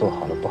随时做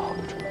好了不好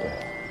的准备。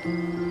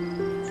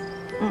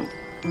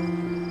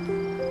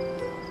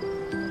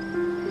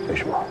为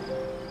什么？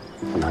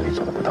我哪里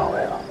做的不到位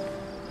了？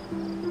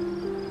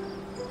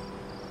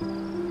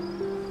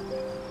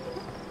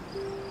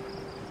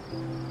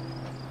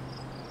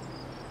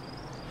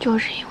就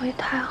是因为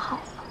太好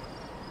了，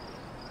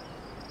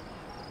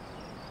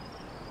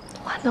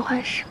换的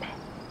换10倍。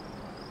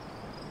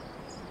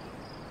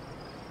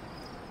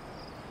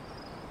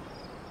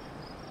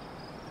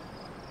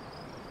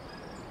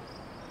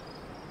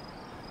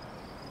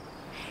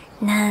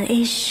那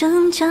一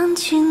声将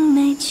尽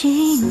没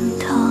尽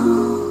头，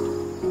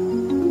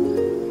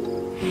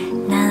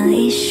那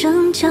一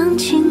声将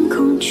晴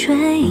空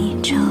吹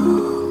皱，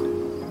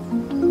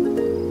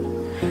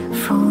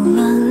拂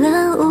落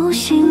了无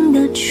形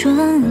的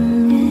春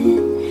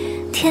雨，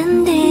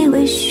天地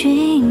微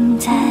醺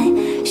在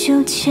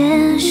羞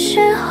怯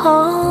时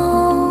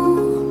候，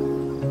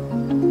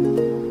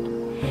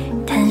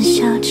谈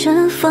笑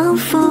着仿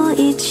佛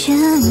已牵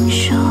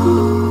手，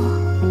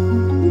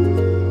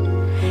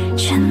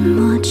沉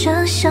默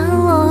着像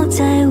落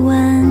在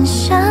晚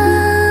霞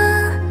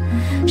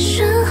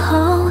身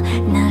后，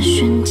那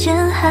瞬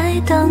间还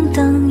荡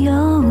荡悠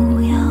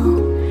悠，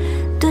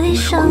对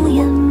上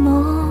眼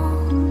眸，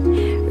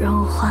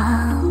融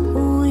化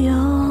无忧。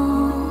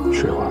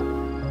水花，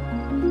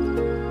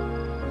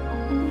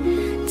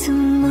怎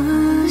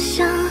么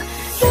想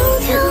有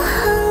条河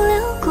流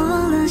过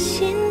了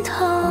心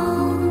头，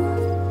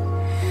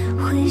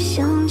回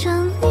想着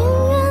明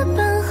月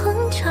般哼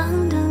唱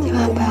的千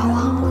万不要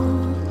忘了，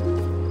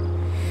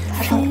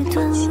一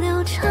段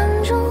流缠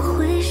中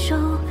回首，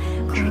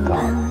光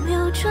盘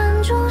流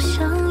转中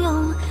相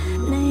拥，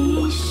那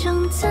一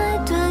生再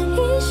对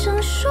一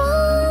生说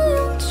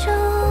永久。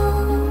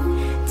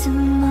怎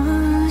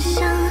么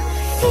想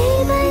一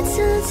辈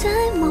子在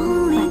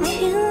梦里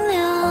停留，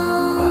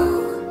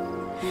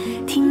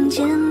听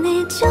见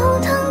你教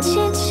堂几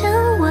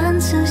千万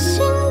次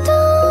心动，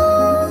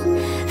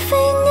飞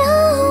鸟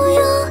又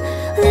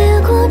掠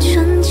过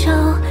春秋，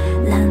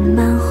烂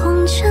漫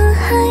红尘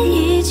还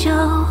依旧。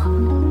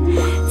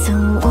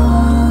赠我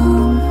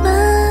们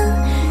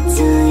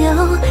自由，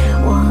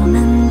我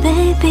们被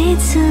彼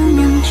此酿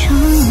成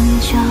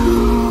酒，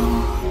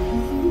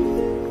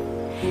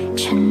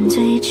沉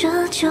醉着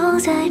就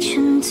在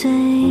沉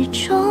醉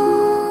中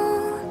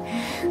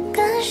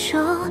感受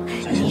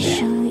你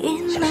声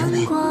音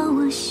漫过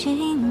我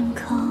心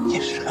口，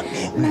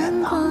漫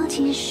过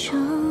几生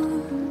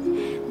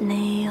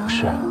没有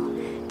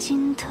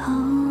尽头。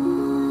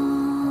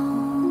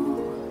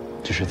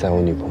只是在我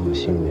女朋友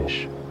幸运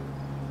时，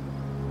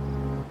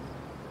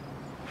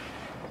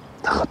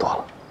她喝多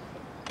了。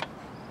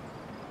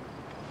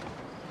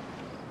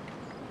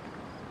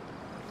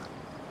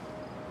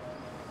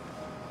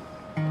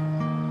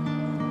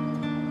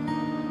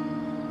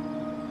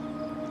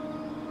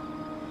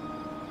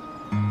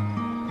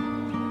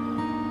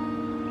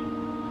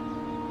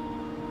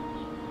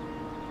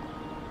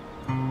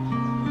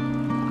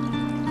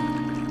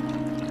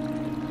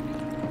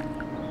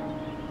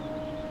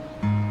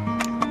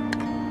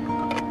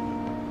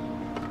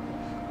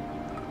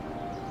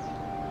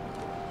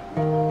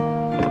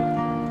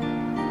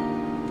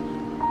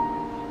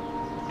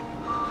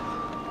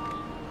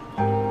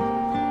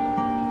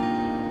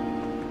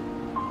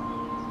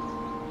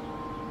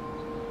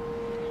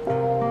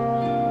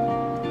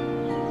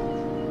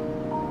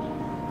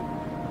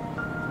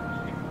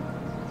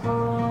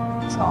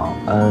早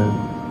安。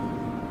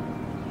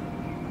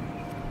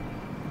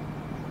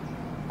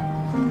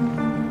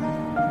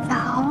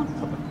早。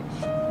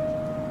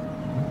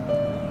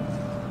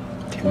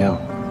天亮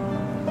了。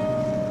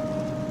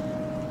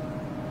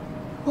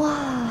哇，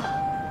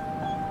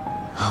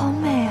好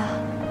美啊！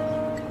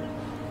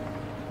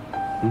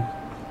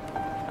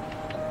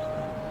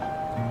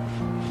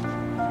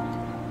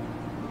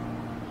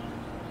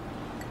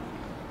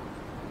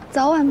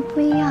早晚不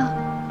一样。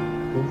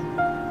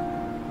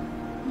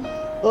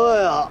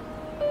哎呀，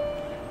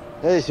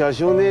哎，小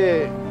兄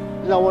弟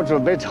让我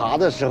准备茶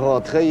的时候，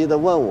特意的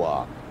问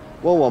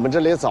我们这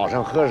里早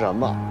上喝什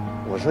么？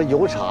我说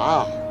油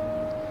茶，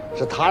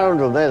是他让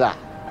准备的，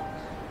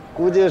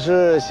估计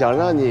是想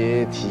让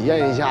你体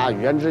验一下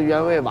原汁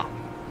原味吧。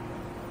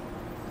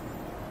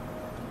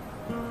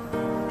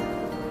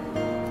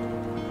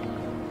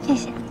谢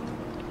谢。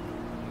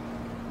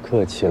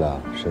客气了，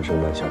神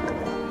圣的小朋友。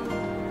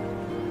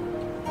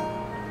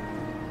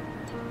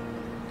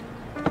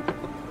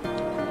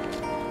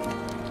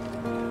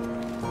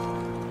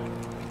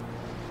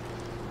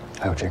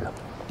还有这个，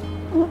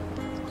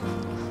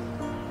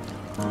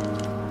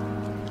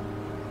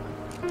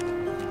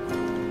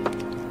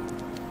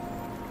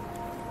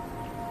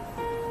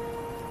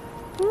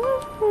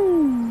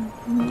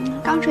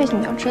刚睡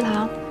醒就吃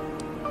糖，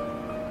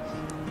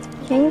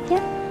便宜天。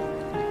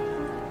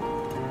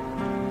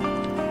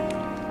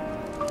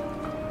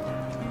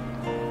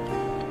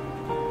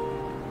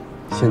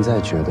现在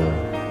觉得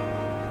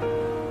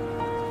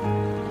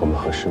我们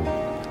合适吗？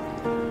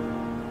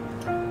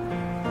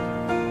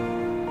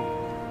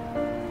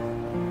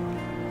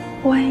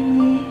万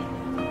一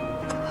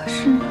不合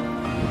适呢？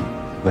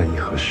万一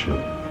合适，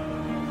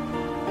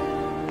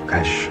不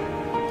开始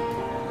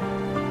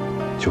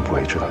就不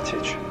会知道结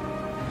局。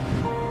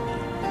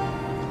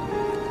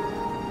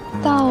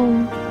到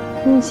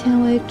目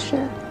前为止，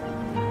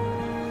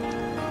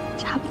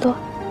差不多。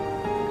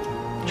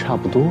差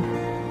不多。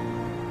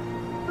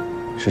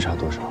是差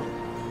多少？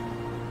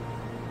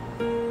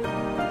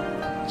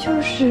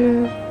就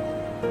是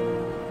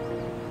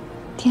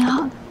挺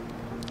好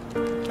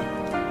的，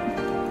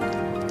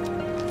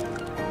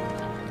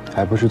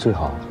还不是最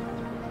好。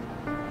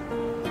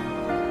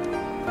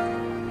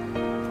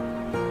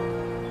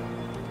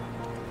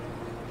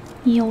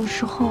你有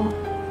时候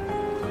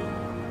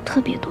特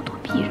别咄咄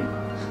逼人。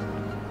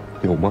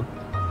有吗？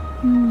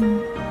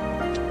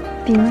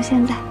比如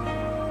现在。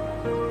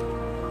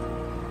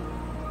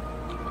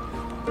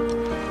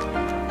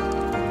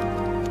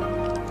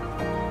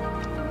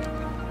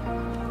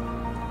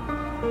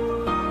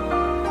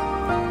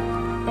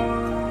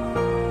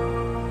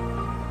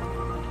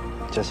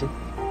小心，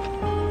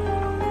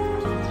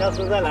下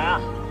次再来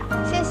啊！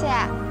谢谢，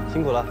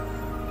辛苦了，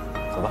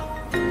走吧。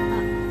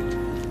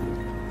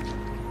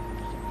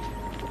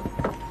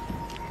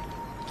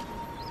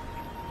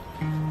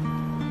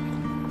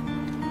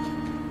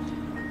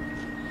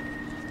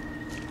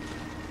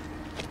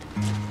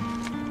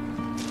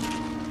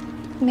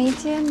没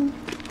接吗？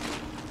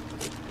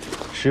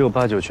十有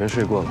八九全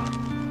睡过了。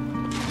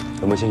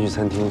我们先去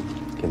餐厅，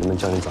给他们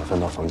叫点早饭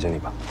到房间里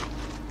吧。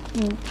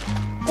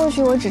过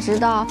去我只知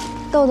道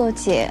豆豆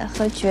姐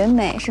和绝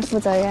美是负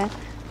责人，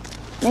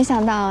没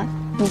想到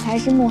你才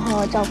是幕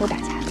后照顾大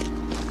家的。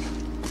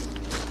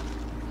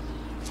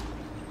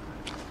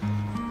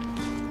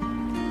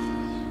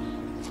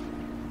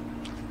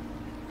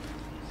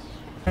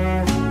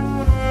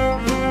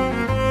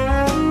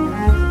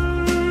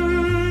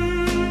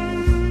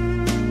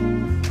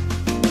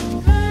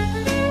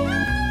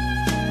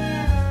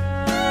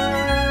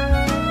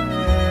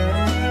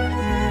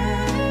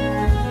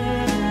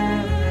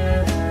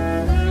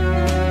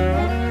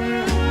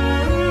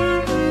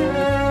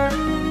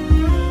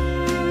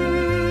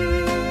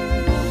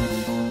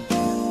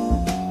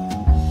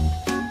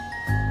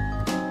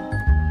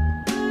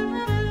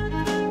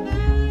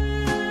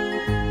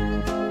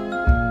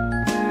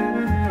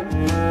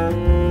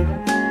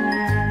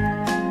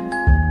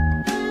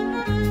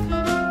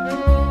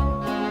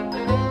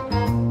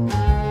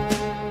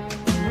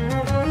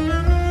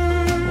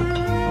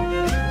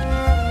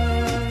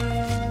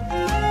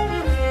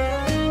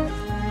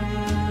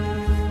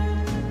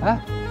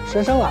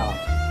深深来了，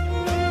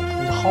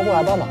你这薅过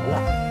来帮忙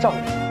的，仗义。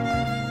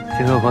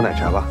先喝口奶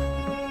茶吧。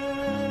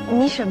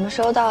你什么时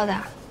候到的？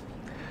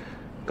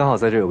刚好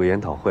在这有个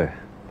研讨会，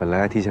本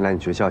来提前来你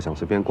学校想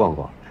随便逛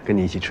逛，跟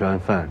你一起吃完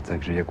饭再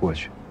直接过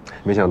去，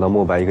没想到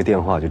莫白一个电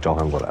话就召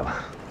唤过来了。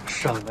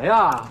什么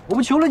呀？我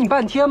不求了你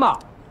半天嘛，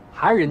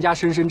还是人家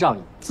深深仗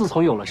义。自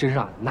从有了身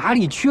上，哪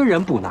里缺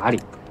人补哪里。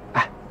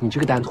哎，你这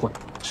个单拖的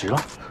值了。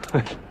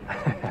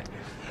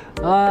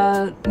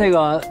那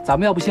个咱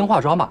们要不先化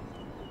妆吧？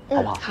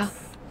好不好？好。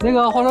那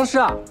个化妆师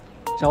啊，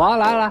小王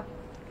来，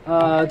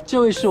这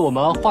位是我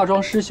们化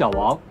妆师小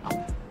王，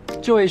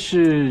这位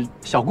是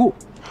小顾。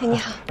嘿，你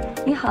好。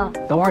你好。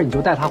等会儿你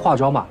就带他化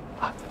妆吧。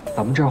啊，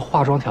咱们这儿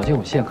化妆条件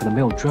有限，可能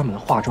没有专门的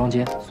化妆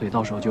间，所以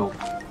到时候就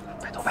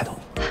拜托。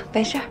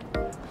没事儿。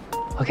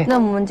OK。那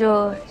我们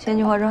就先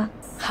去化妆。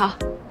好。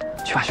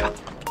去吧。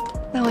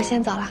那我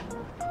先走了。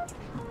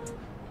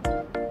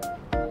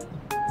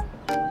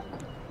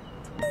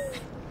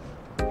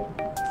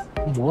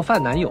模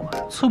范男友啊，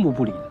寸步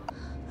不离的。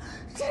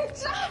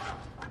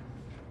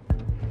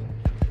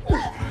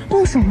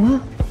动手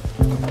了！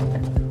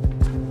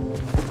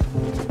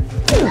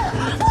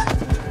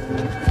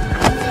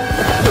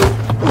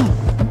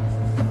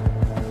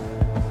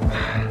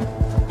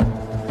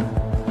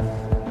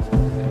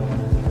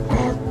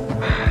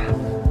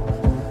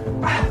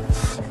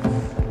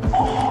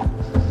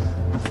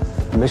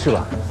你没事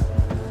吧？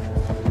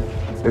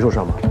没受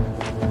伤吧？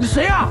你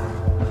谁呀？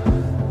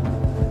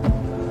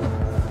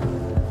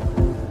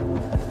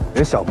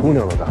连小姑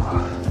娘都打，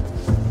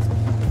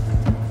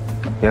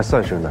你还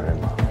算是个男人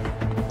吗？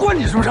关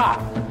你什么事儿？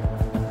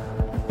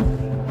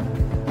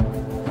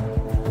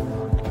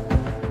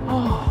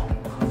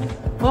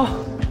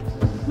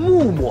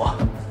木木，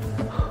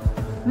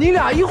你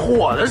俩一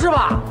伙的是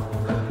吧？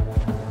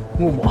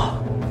木木，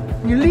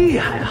你厉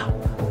害啊！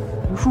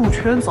入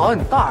圈早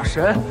你大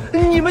神，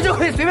你们就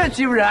可以随便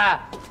欺负人？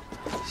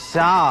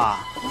瞎啊！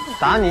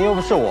打你又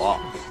不是我，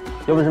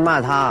有本事骂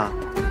他。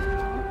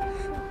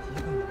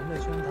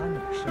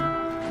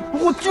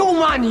我就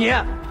骂你，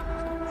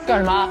干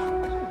什么？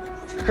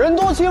人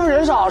多欺负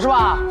人少是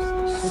吧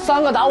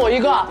？3个打我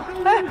1个，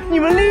哎，你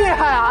们厉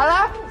害啊！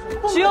来，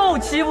就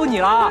欺负你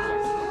了，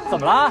怎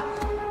么了？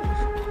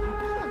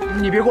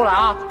你别过来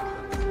啊！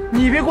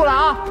你别过来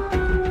啊！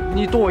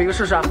你动我一个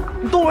试试，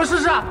你动我试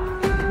试。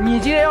你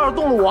今天要是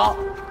动了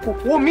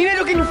我明天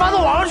就给你发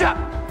到网上去。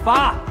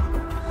发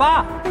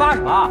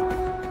什么？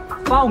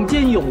发我们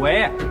见义勇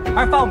为，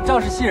还是发我们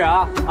仗势欺人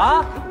啊？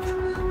啊！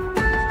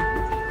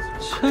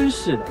真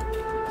是的，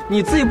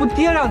你自己不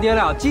掂量掂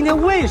量，今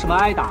天为什么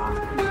挨打？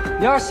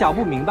你要是想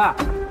不明白，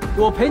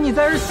我陪你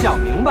在这想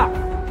明白，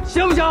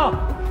行不行？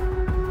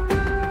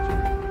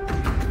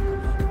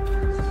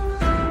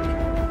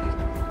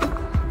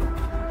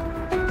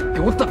给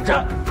我等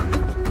着！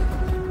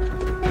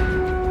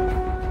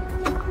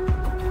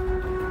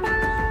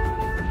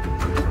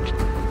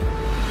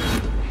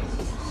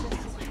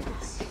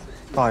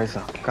不好意思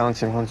啊，刚刚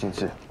情况紧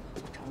急。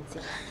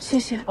谢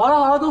谢。好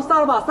了，都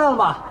散了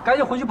吧，赶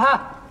紧回去拍，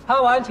拍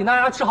完请大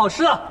家吃好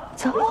吃的。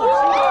走，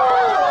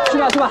去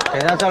吧。等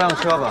一下叫辆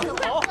车吧，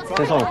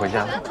先送你回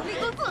家。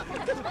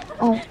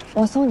哦，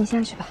我送你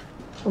下去吧，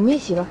我们一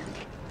起吧。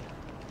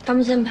他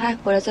们先拍，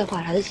回来再画，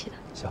来得及的。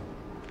行。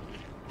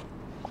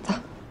走。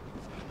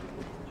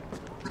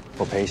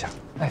我陪一下。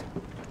哎。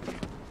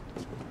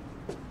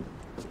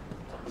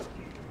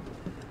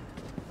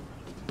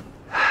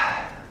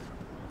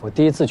我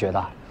第一次觉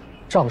得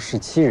仗势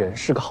欺人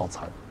是个好词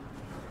儿。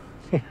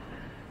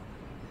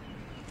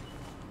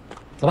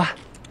走吧。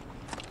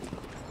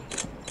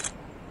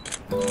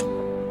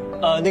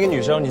那个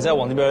女生，你再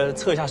往那边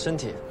侧一下身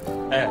体。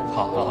哎，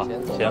好，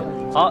行，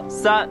好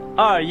，3、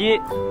2、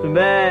1，准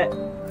备。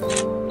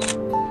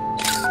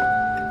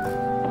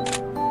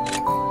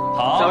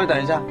好，稍微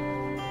等一下。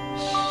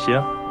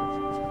行。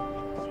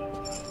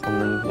我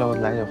们要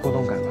来点互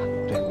动感吧？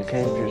对，你可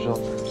以比如说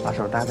把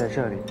手搭在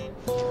这里。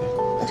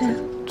这样。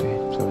对，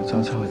做的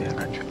悄悄一点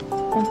感觉。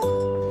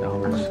然后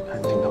看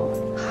镜头。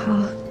好。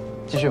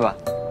继续吧。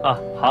啊，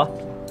好。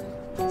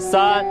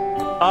3、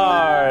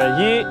2、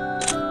1，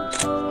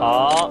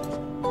好，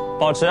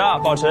保持。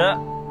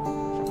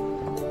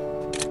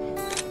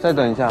再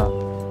等一下，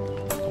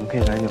我们可以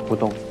来点互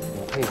动。我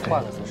可以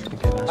换个姿势，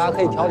大家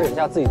可以调整一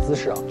下自己姿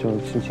势啊，就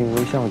轻轻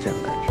微笑这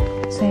样的感觉。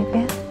随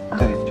便。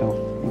对，就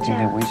一点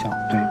点微笑。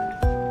对。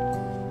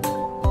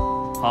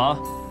好，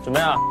准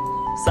备啊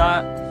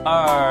，3、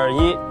2、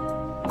1，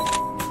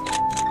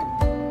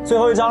最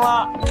后一张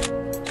了。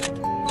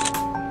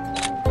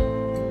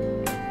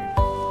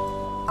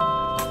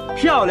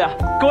漂亮，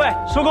各位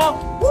收工。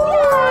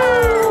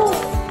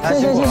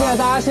谢谢，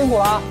大家辛苦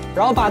了。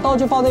然后把道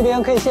具放那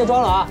边，可以卸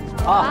妆了啊。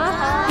好。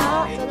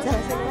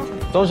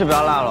东西不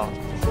要落了。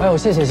哎呦，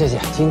谢谢，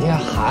今天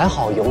还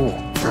好有你，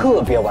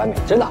特别完美，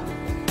真的。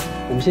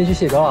我们先去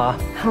卸妆了啊。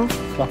好。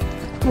走。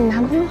你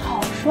男朋友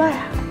好帅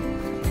啊！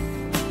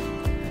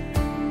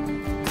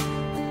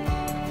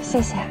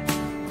谢谢。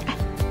哎，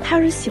他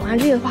要是喜欢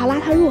这个的话，拉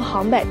他入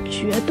行呗，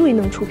绝对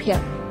能出片。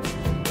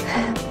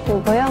你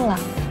不用了。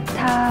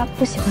他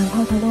不喜欢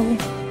抛头露面，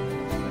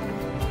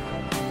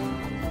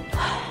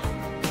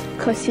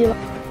可惜了。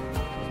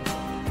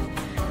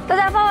大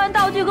家发完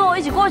道具跟我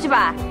一起过去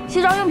吧，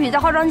卸妆用品在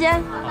化妆间。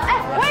哎，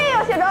我也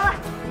有卸妆的。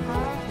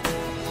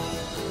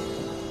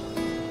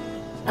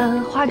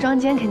化妆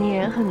间肯定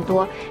人很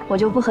多，我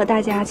就不和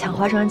大家抢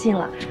化妆镜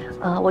了。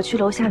我去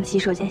楼下的洗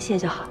手间卸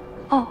就好。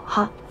哦，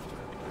好，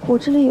我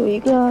这里有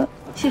一个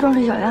卸妆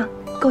水小样，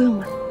够用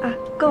吗？啊，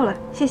够了，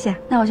谢谢。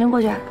那我先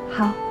过去。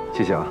好，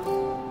谢谢啊。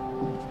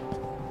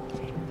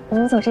我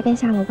们走这边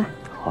下楼吧。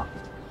好。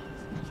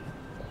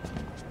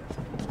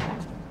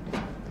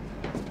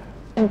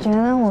你觉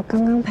得我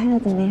刚刚拍的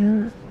怎么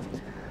样啊？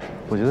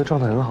我觉得状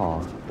态很好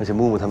啊，而且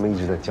木木他们一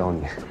直在教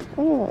你。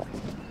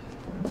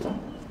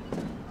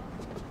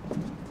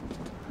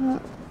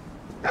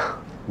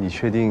你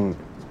确定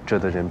这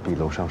的人比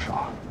楼上少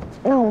啊？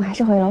那我们还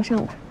是回楼上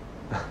吧。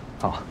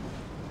好。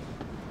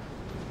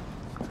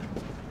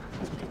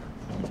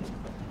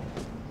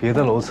别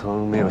的楼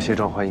层没有卸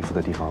妆换衣服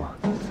的地方了？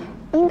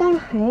应该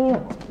还有，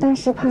但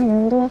是怕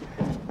人多，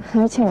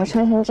而且我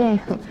穿成这样，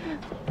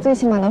最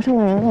起码楼上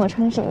的人跟我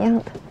穿的是一样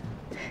的。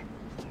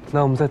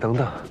那我们再等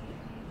等，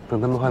等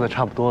他们换的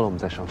差不多了，我们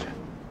再上去。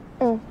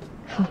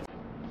好。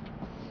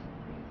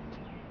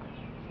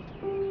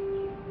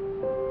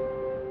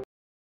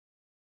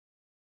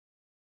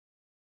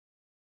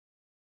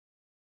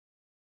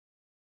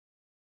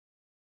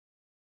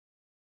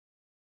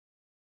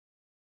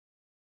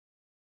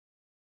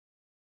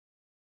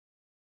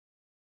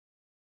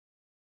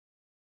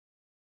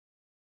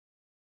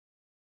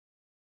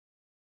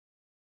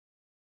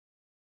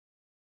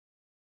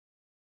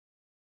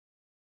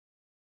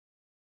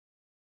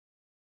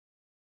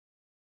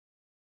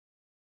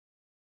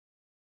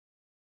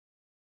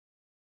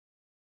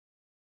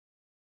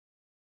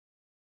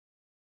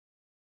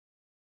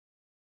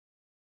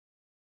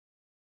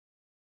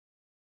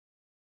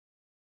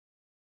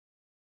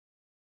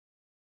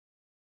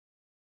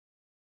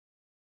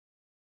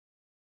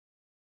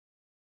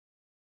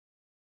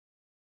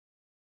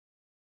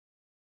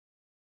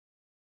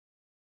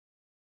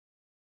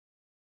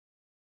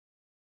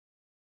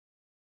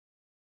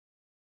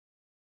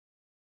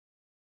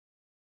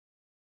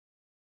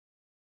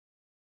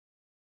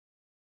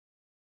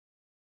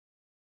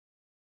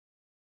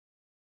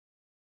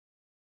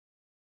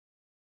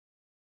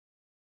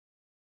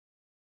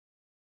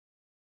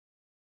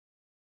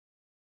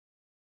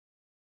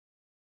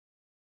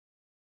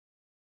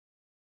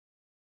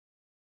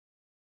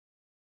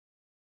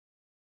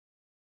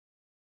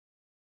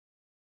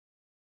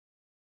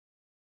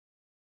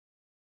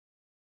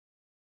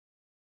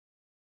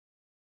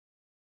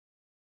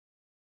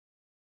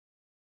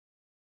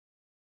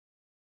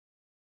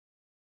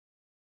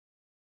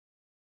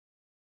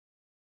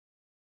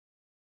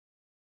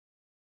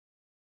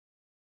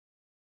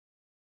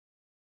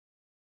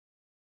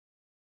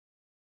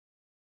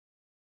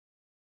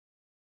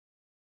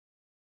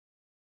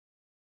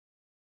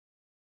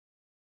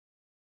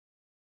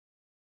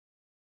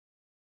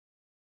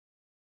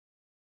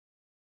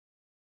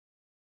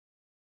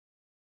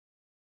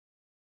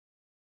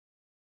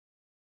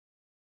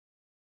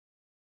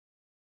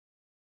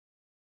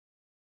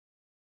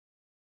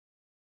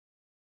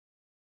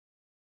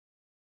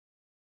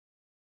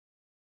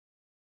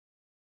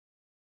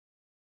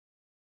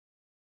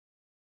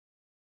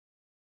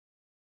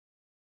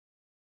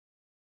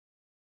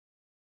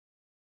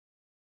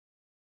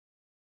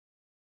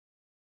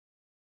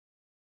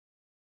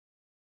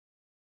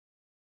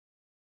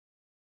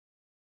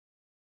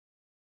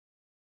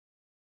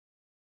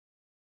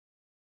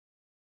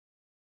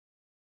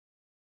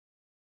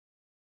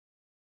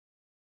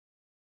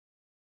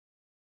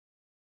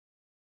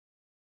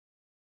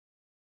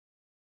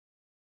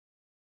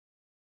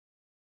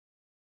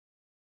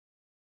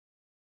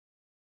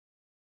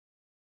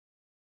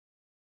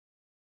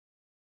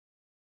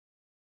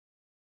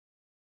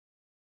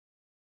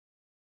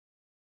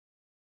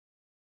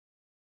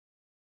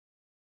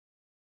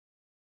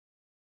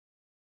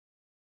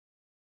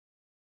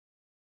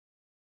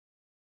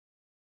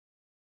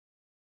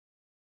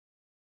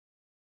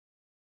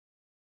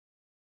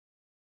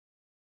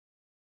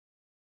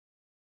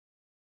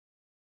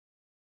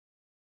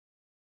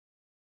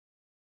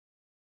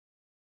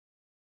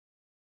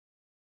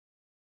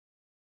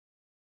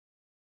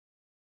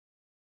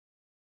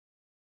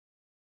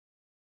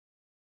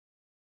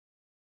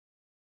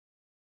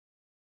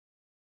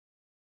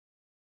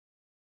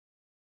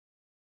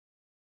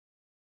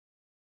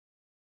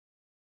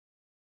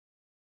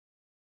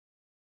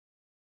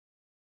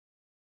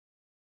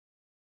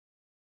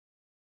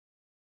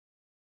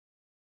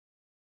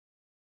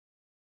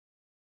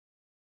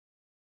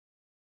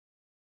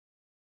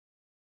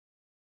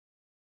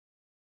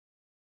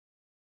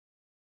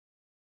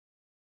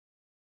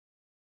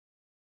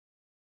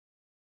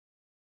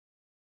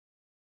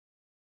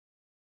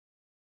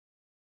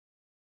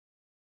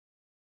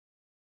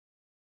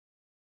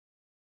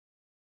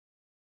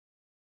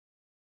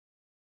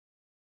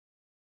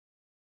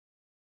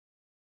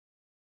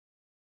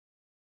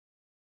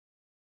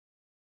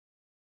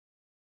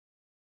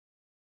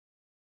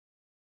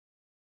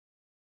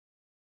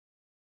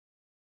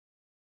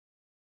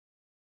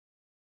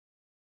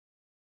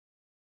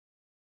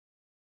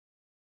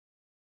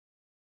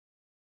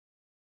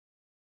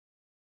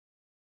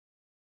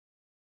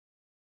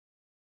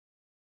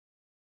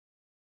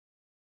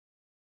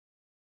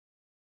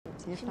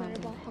新买的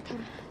包好看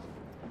吗？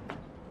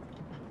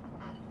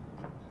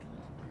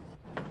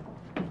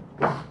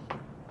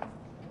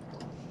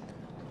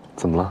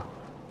怎么了？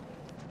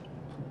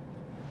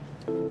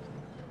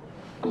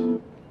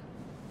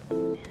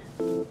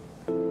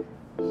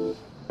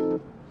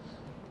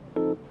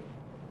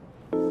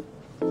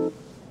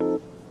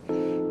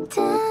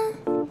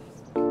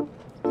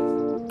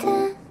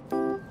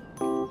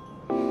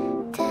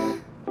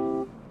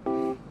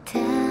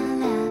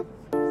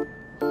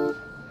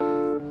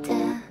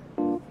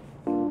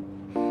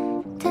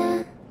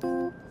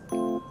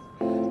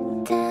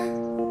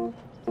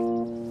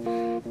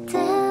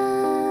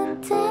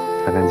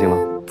擦干净了。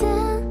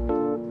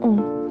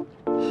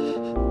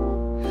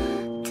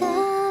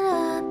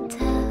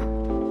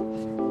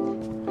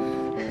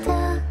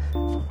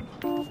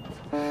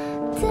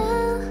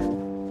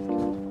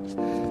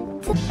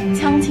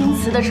枪琴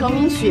词的成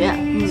名曲，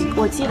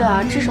我记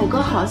得这首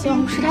歌好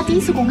像是他第一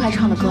次公开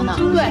唱的歌呢。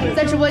对，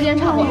在直播间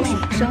唱过，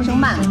声声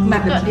慢，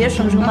别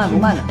声声慢不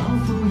慢的，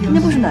那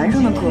不是男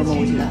生的歌吗？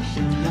我记得。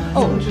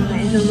哦，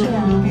没是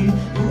啊。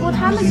不过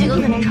他们几个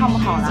肯定唱不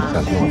好了。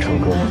想听我唱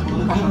歌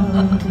吗？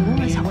问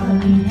问小朋友男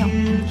朋友。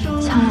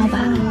强老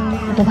板，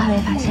我都怕被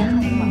发现了。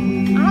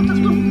啊，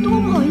多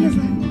不好意思。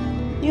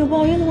你有不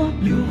好意思吗？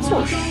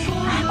就是。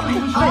哎，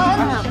快点。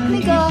那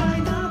个，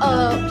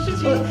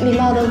礼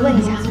貌的问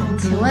一下，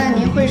请问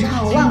您会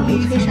唱《万古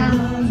摧杀》吗？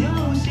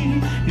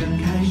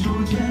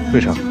会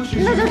唱。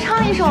那就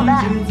唱一首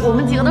呗，我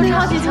们几个都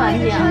超级喜欢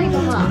听。唱一首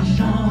歌。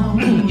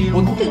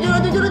对了。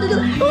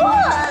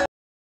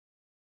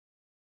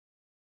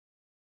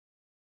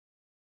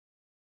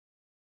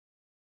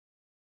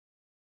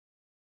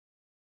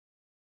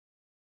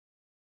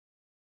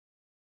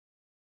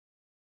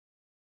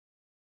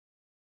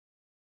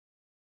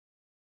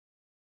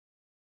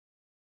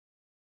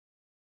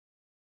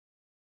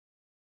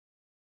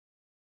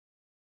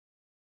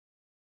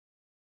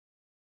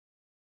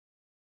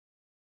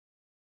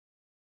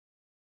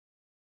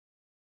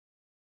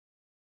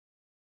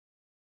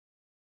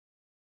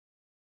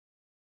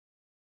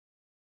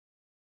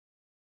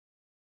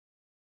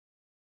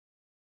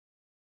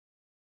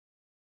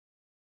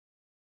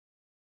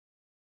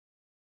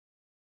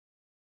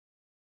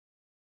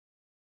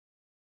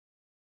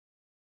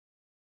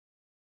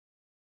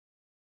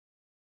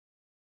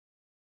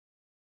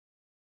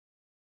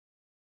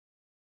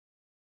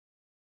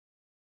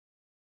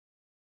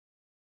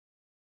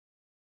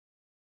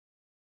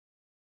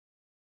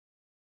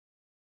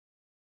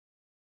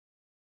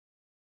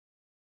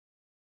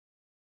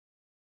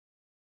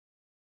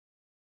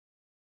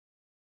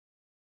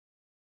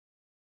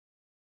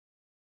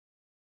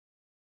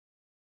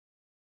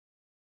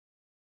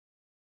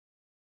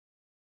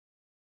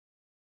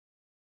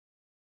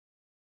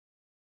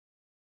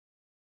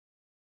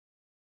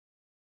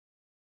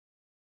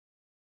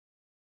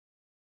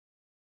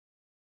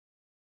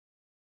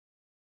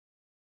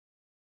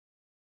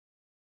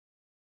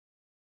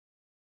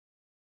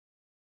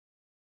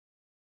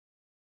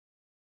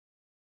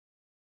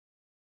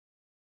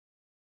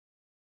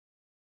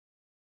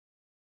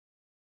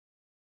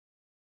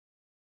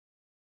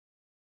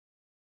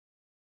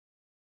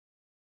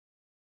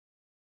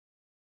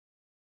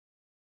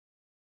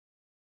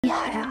厉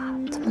害啊！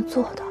怎么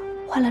做的？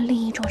换了另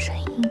一种声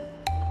音。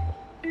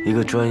一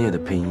个专业的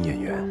配音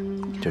演员，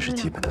这是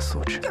基本的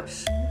素质。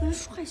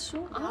害羞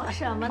啊！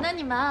什么呢？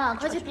你们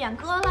快去点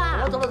歌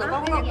啦！走，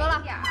帮我点歌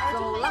了，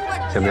走了，快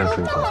点。先不要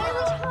吹口。来，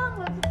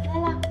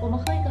我们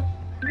喝一个。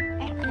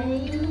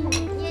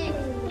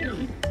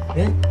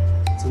哎，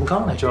怎么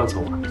刚来就要走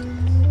啊？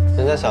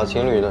人家小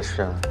情侣的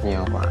事你也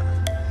管？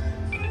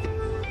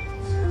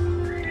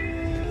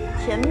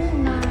甜蜜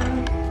吗？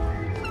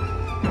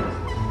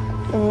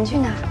你们去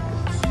哪？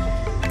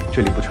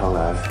这里不常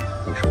来，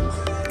你熟吗？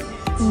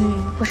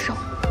不熟。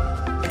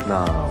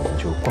那我们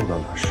就逛到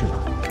哪是哪。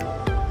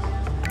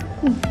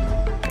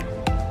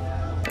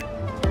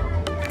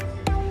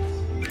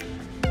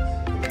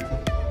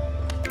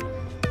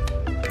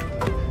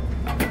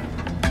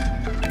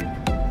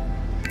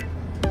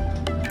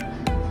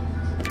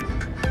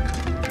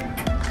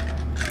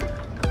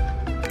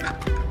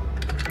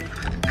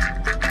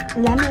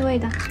蓝莓味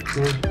的。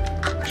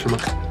是吗？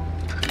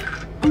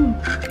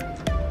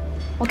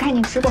我看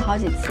你吃过好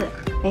几次，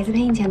每次配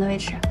音前都会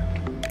吃。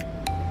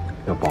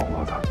要保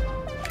护它。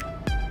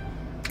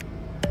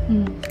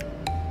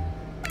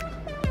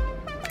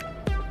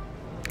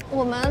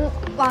我们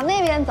往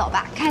那边走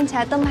吧，看起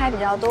来灯牌比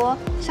较多，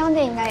商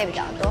店应该也比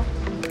较多。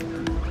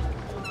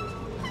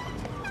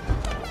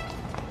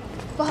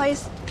不好意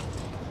思。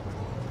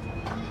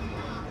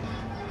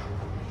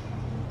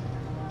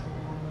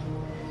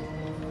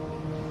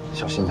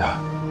小心点。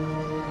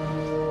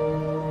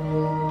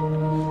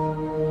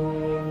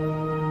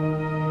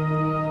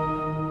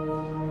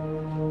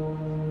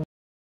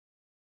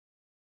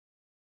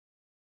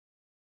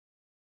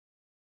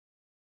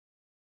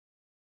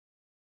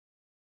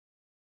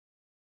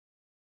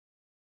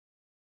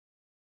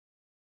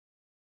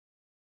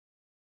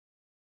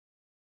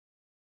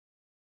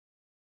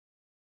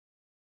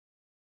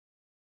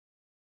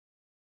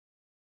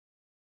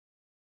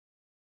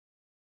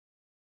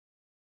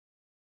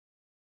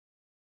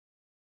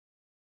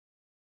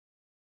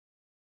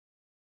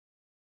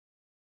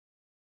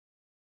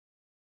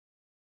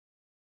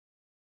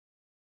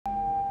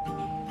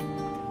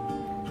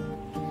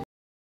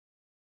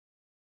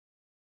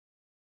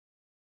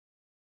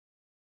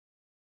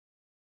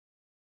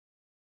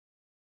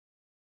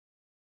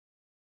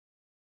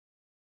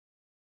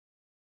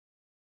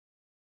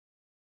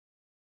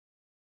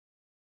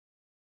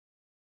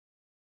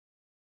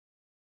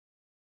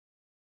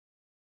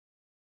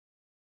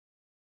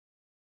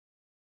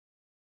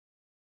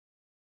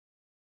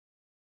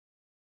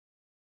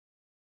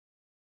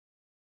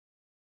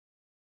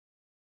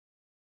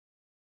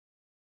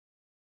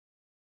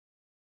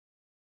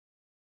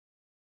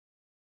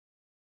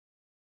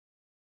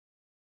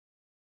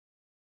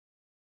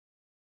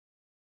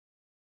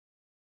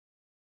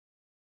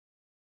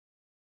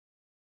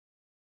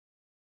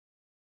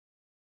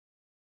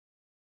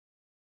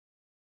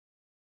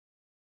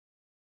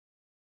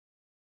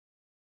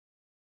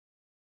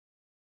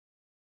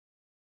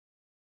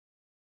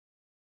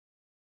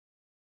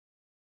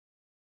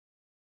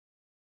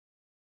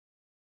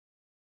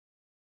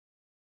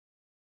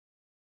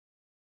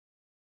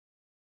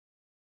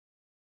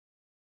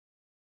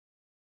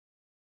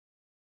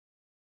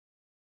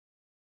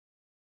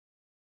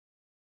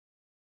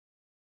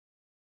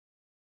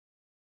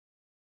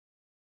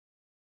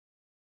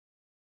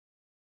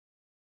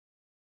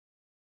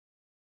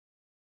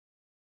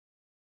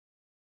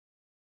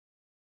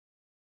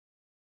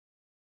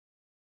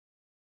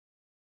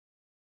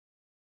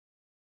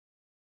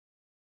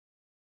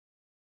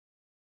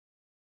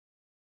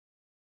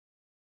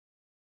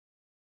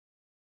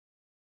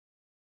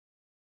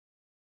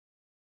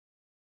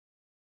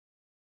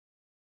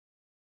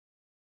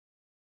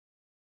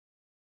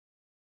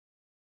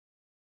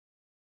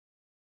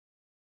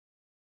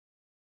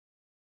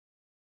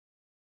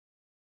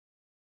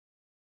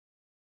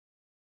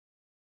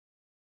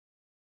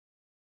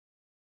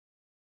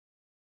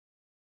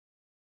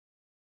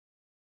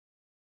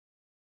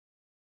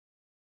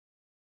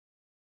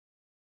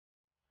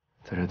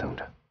在这等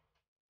着，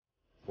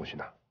我去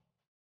拿。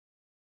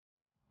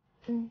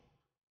嗯。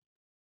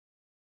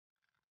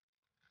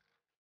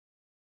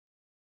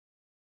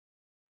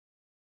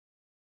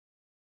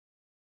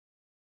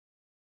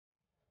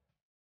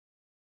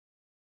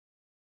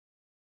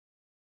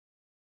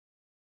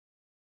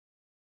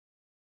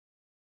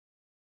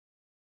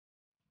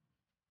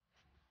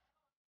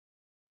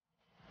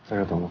在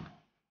这等我。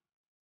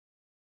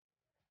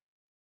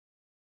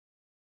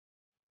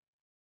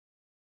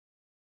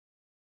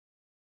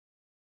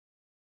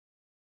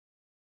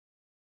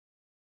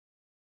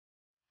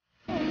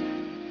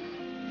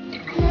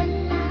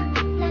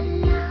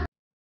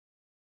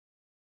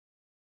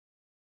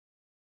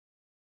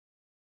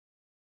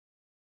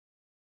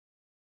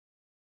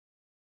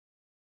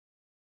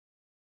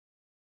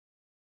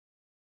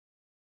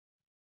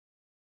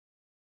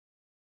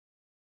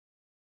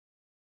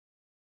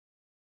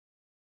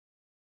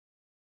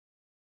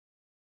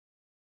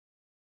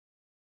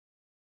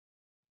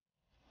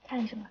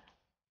看什么？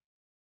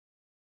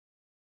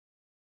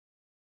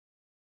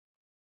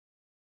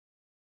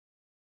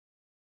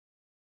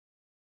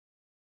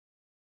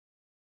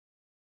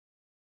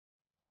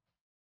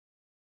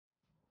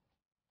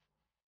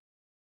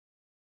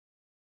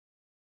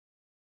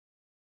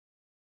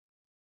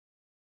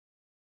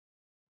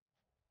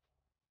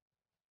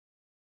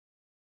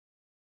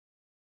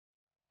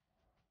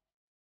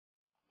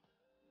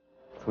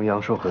从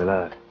阳朔回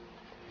来，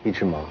一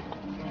直忙，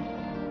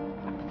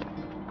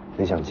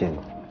很想见你。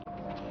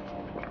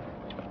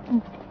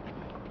嗯。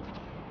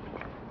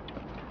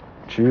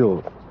只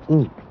有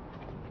你。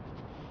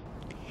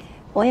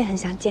我也很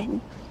想见你。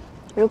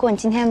如果你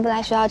今天不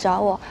来学校找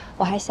我，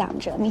我还想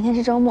着明天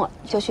是周末，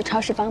就去超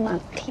市帮忙，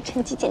可以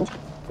趁机见见。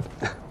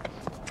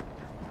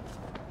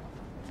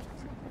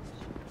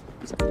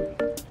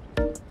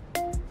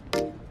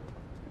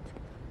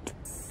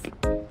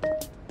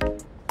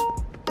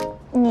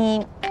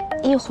你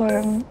一会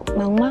儿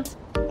忙吗？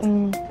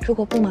如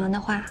果不忙的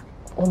话，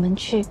我们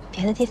去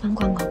别的地方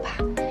逛逛吧。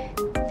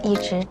一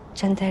直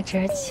站在这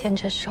儿牵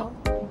着手，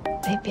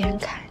被别人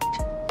看着。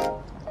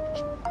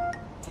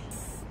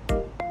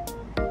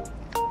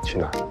去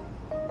哪儿？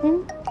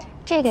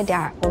这个点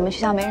儿我们学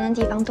校没人的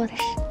地方多的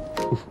是。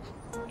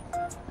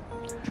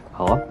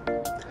好啊，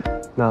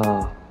那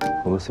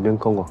我们随便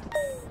逛逛。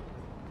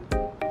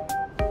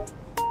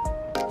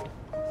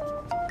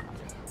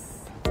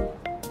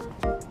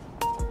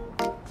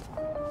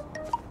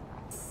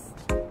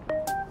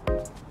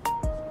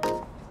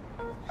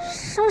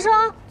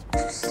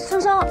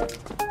生，啊，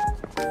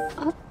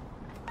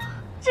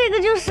这个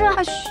就是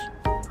啊，嘘，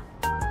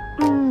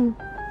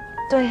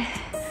对，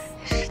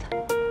是的。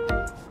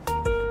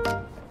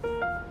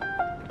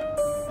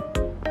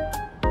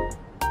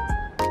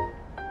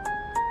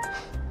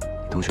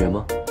同学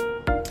吗？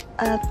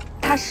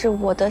他是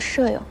我的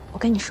舍友，我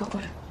跟你说过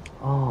了。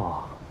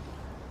哦，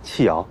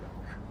戚瑶。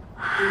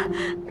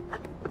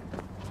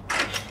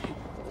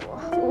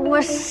我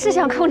是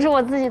想控制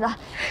我自己的，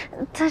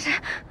但是。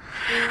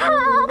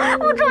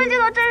我终于见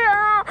到真人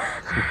了，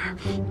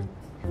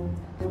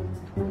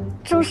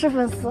忠实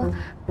粉丝。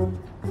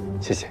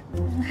谢谢。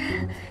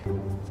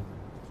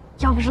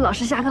要不是老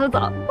师下课的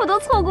早，我都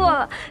错过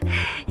了。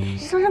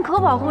生生可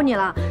保护你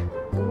了，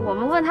我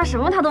们问他什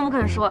么他都不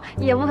肯说，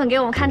也不肯给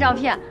我们看照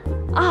片。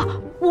啊，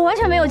我完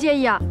全没有介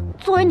意啊。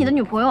作为你的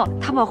女朋友，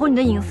他保护你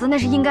的隐私那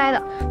是应该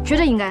的，绝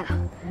对应该的。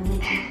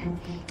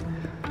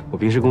我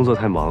平时工作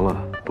太忙了，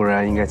不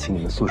然应该请你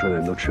们宿舍的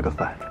人都吃个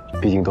饭，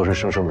毕竟都是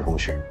生生的同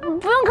学。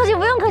不用客气，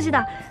不用客气的。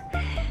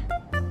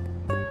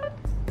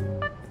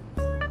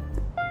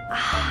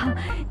啊，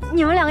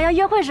你们两个要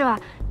约会是吧？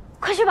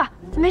快去吧，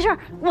没事，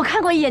我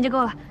看过一眼就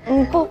够了。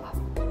不，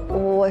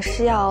我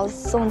是要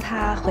送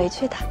他回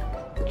去的。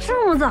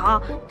这么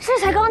早？这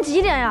才刚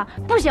几点呀？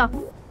不行，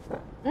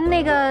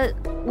那个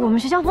我们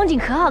学校风景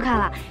可好看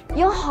了，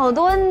有好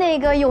多那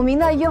个有名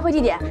的约会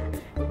地点。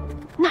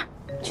那儿，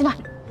去那儿，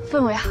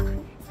氛围好，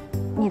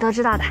你都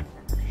知道的。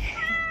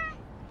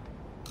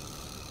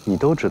你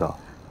都知道？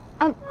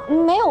啊，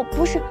没有，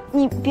不是，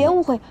你别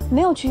误会，没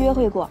有去约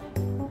会过，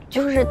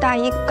就是大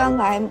一刚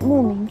来，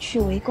慕名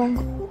去围观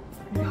过。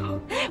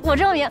我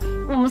证明，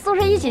我们宿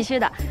舍一起去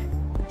的，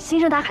新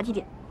生打卡地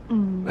点。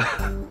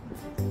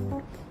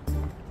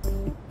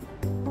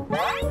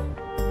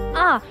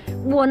啊，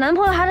我男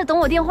朋友还在等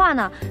我电话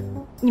呢，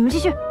你们继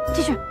续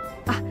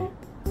啊，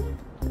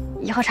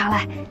以后常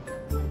来。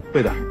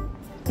会的。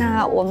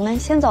那我们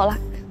先走了。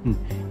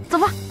走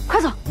吧，快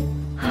走。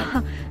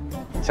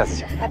下次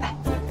见。拜拜。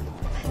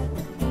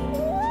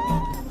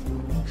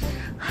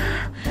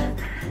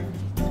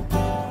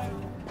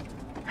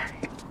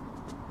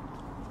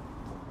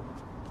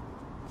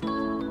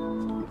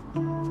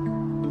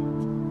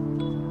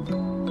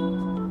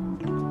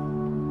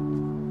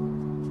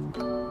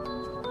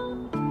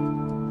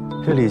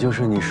这里就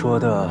是你说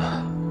的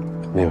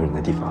没有人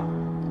的地方。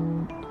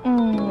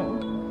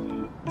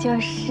就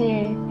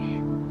是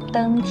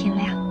灯挺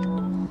亮的。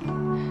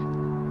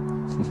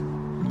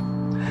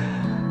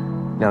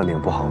亮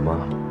点不好吗？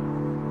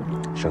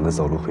省得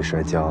走路会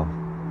摔跤。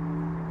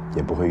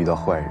也不会遇到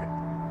坏人。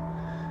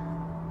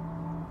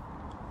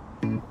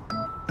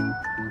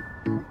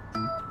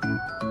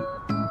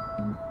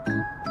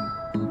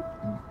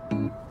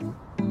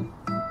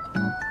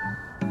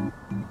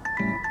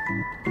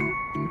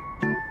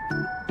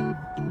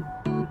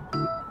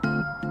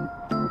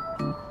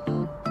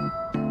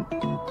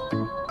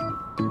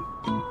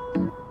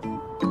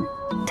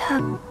他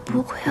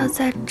不会要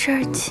在这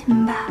儿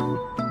亲吧？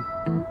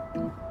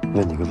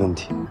问你个问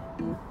题，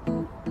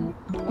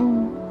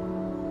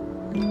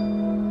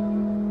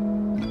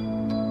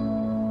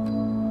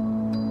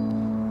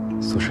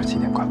宿舍几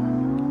点关门？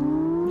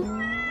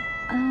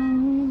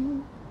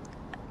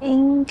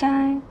应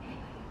该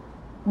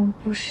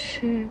不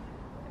是，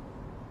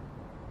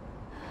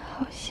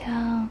好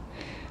像，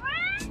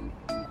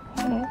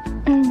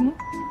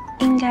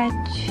应该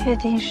确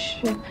定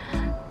是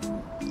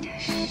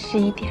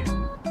11点。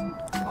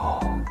哦，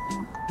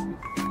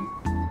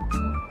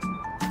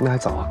那还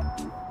早啊。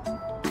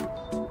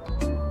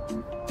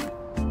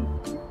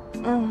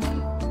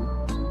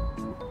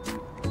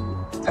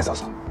再走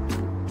走。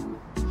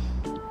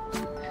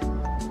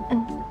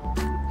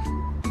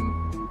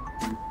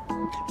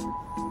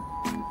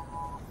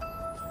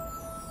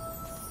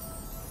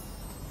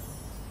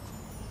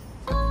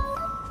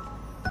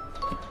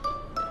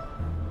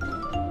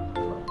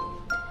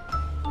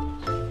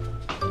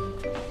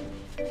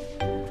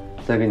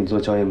再给你做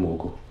椒盐蘑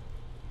菇。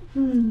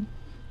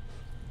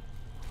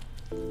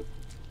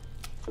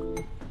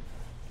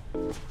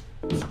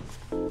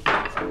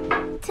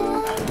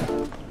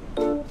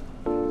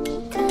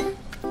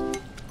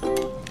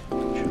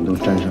全都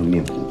沾上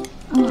面糊。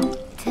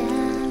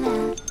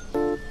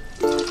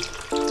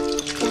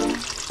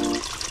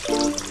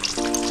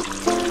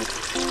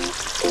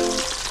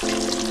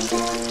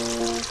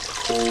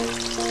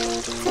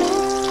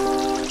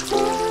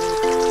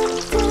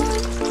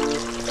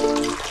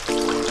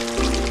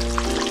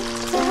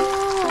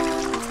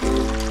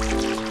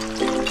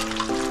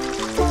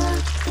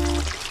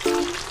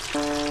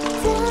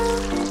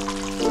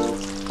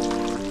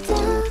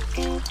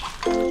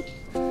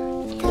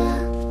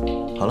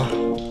好了。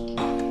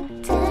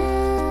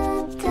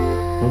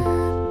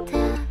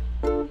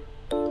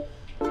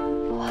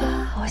哇，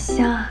好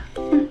香啊！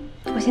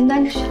我先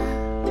端着去。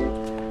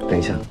等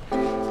一下。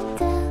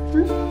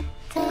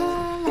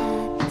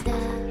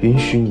允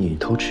许你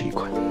偷吃一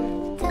块，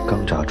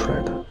刚炸出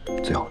来的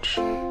最好吃。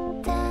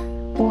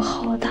不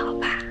厚道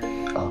吧？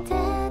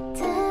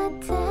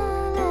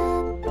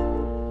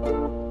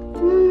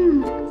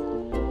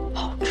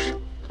好吃。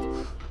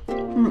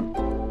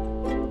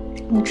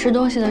你吃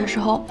东西的时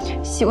候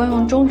习惯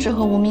用中指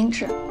和无名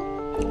指，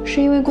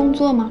是因为工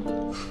作吗？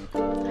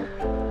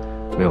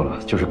没有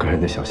了，就是个人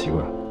的小习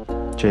惯。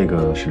这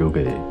个是留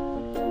给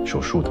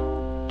手术的，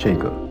这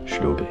个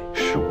是留给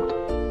食物的。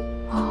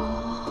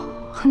哦，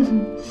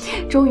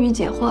终于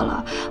解惑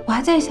了。我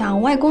还在想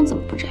外公怎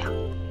么不这样。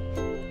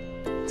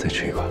再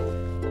吃一块。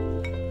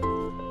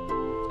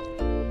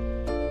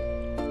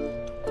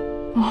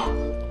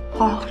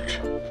好好吃。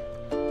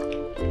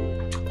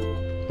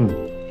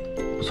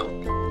不错。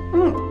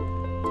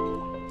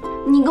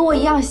你跟我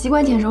一样习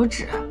惯舔手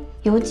指，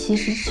尤其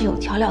是吃有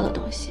调料的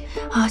东西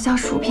啊，像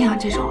薯片啊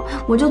这种，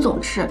我就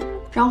总吃，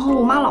然后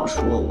我妈老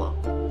说我。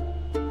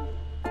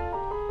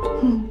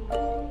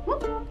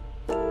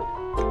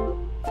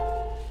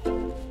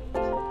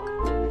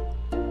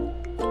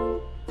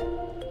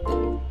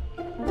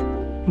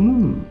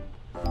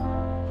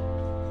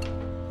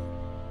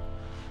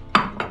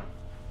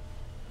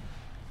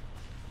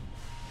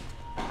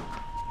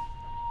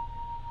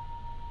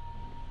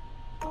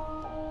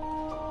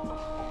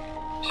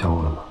想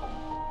我了吗？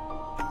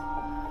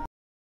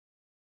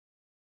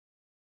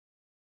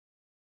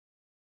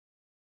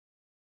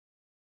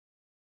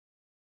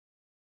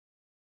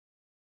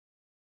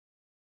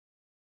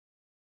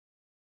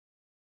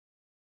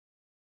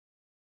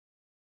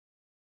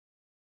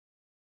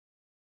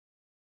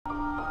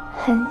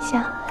很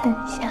想很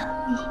想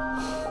你。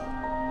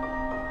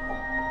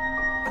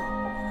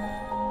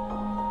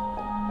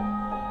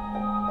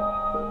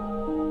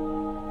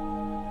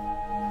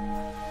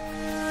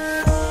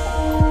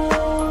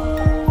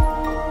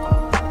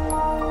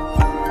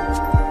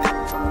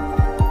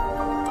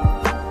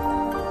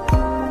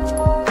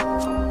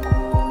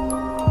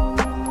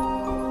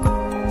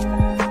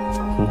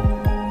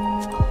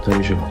在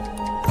浴室吧，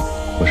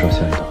我烧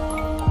下一道。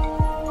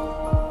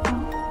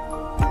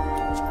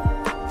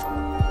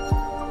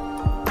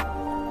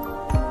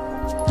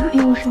哪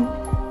有人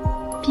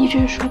逼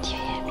着说甜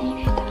言蜜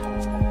语的？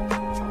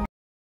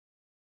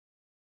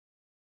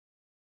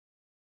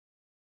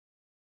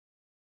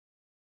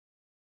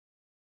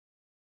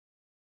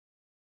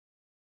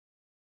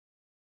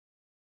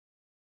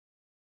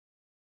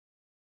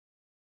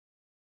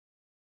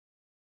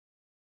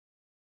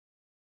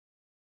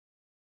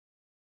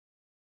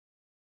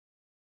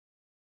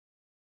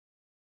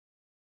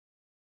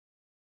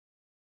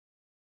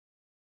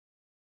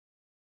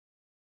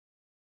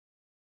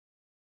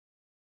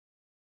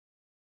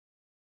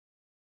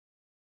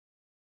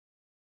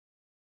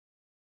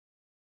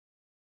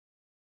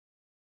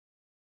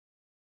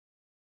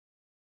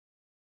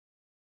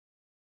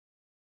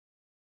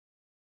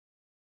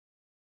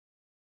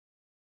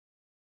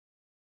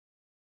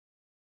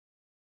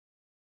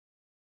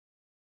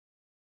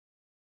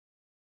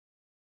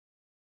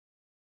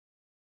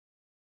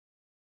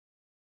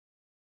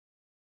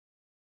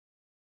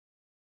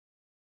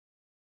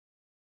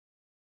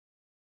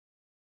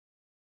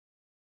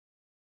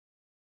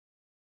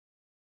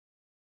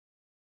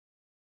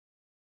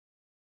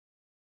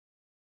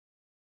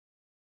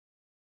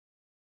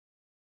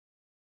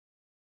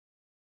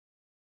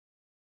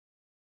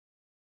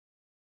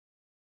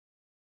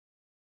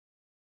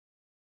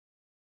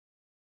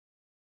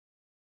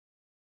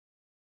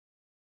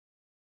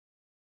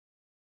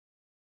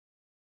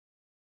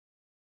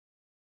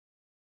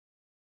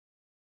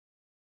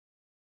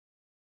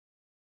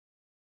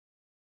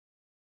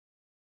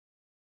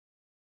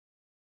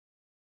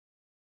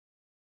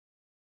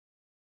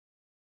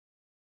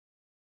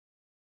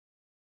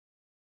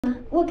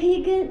我可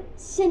以跟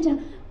县长，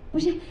不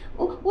是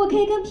我可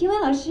以跟评委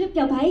老师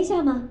表白一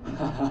下吗？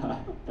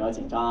不要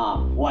紧张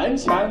啊，完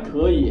全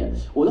可以。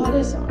我都还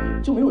在想，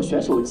就没有选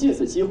手借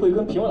此机会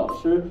跟评委老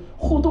师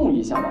互动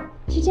一下吗？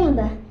是这样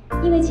的，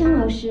因为枪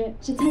老师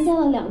只参加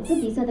了2次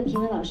比赛的评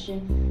委老师，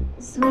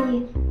所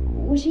以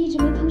我是一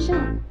直没碰上。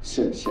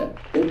是，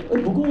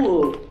不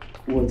过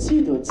我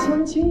记得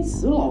江青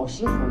慈老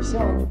师好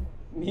像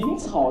名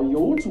草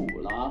有主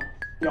了，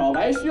表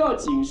白需要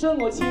谨慎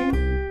哦，亲。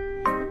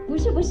不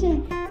是，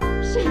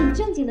是很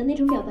正经的那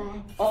种表白。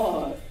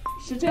哦，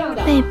是这样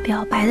的。被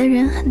表白的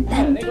人很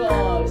淡定。那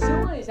个，先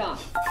问一下，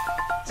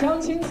江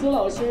青慈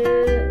老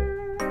师，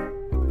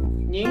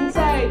您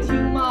在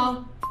听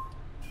吗？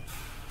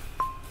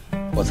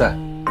我在。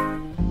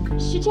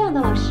是这样的，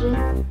老师，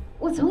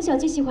我从小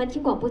就喜欢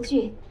听广播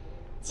剧。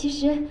其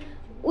实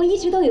我一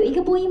直都有一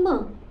个播音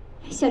梦，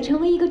想成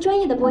为一个专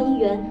业的播音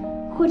员，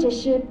或者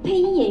是配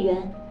音演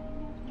员。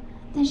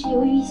但是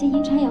由于一些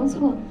阴差阳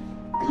错，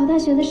考大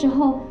学的时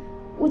候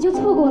我就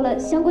错过了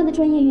相关的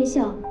专业院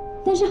校。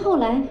但是后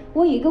来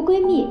我有一个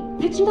闺蜜，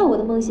她知道我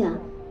的梦想，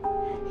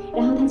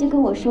然后她就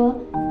跟我说，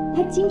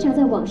她经常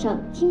在网上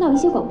听到一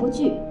些广播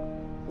剧，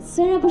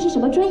虽然不是什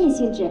么专业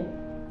性质，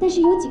但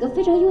是有几个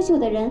非常优秀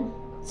的人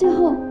最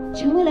后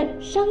成为了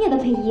商业的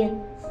配音。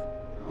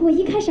我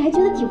一开始还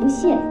觉得挺不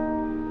屑，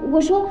我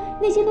说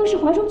那些都是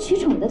哗众取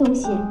宠的东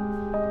西。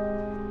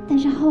但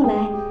是后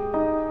来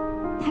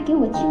他给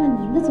我听了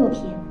您的作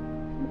品，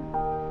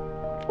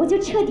我就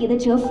彻底的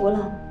折服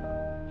了。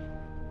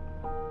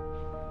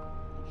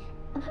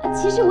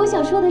其实我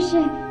想说的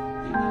是，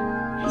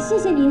谢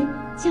谢您，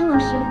江老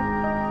师，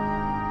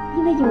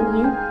因为有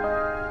您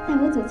带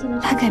我走进了。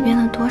他改变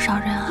了多少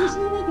人啊？也是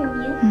因为有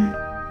您，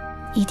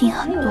一定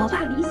很多吧。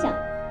才有了这个理想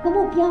和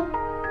目标。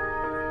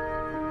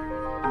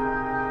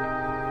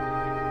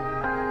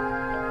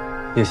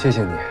也谢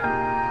谢你，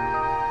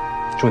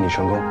祝你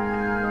成功，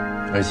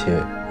而且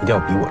一定要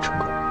比我成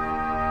功。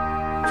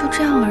就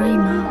这样而已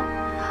吗？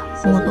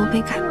我都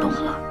被感动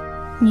了，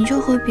你就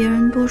和别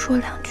人多说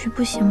2句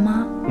不行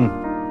吗？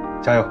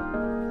加油！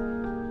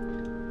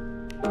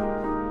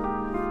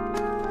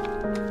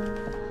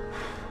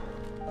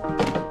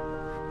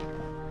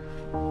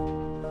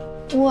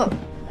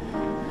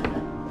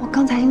我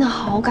刚才听得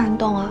好感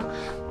动啊！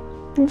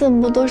你怎么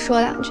不多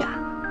说2句啊？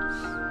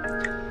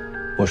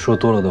我说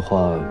多了的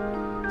话，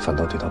反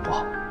倒对他不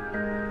好。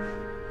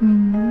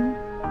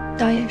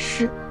倒也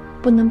是，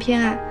不能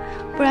偏爱，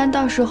不然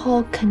到时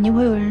候肯定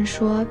会有人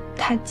说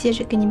他借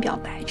着跟你表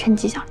白，趁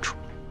机想出。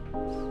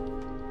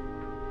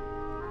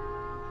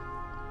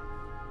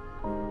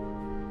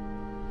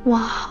哇，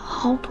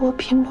好多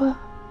评论。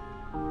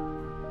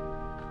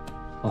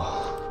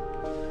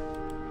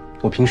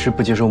我平时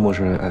不接受陌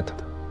生人艾特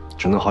的，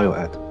只能好友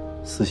艾特，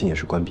私信也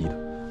是关闭的。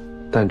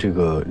但这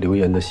个留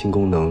言的新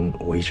功能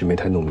我一直没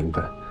太弄明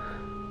白，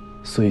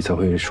所以才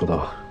会说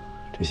到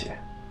这些。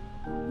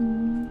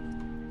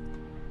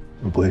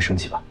你不会生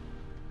气吧？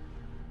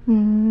有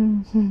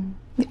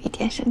一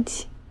点生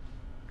气。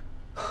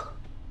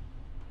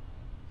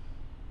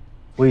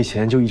我以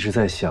前就一直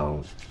在想，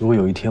如果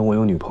有一天我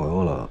有女朋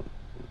友了，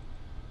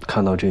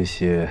看到这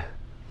些，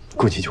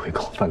估计就会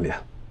跟我翻脸。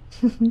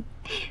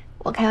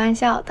我开玩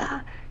笑的，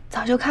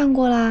早就看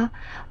过啦。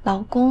老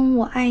公，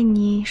我爱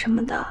你什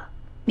么的，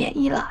免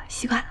疫了，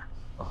习惯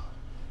了。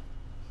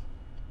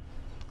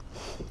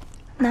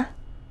那，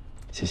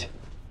谢谢。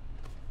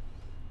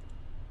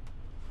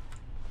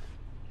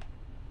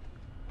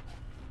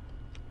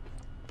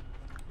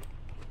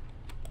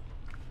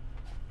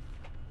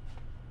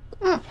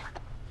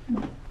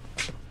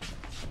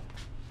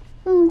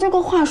这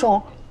个画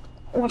手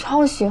我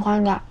超喜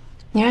欢的，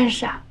你认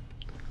识啊？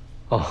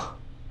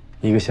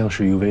一个相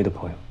识于微的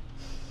朋友。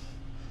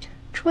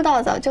出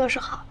道早就是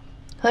好，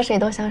和谁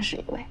都相识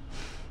于微。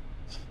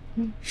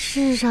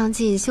世上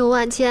锦绣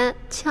万千，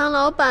强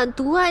老板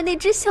独爱那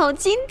只小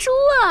金猪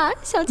啊！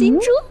小金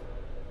猪，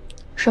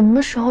什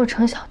么时候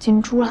成小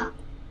金猪了？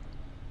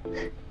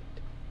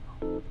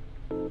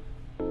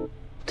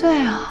对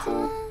啊，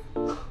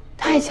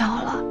太巧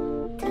了，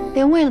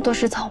连喂的都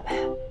是草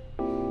莓。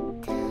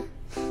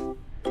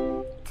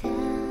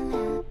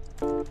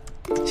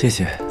谢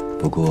谢，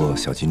不过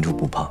小金猪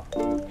不胖，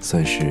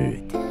算是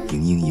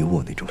盈盈一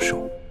握那种瘦。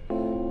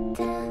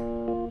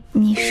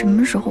你什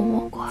么时候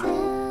握过啊？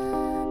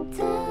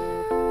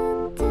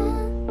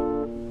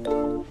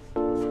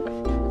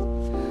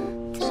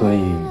所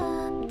以，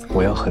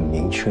我要很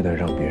明确的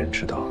让别人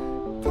知道，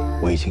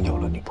我已经有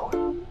了女朋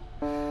友，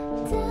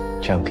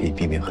这样可以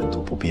避免很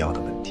多不必要的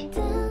问题。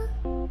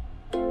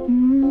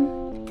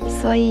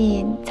所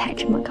以你才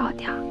这么高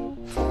调。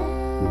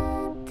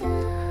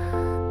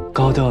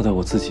高调的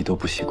我自己都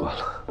不习惯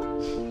了。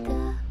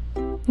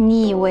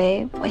你以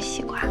为我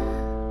习惯？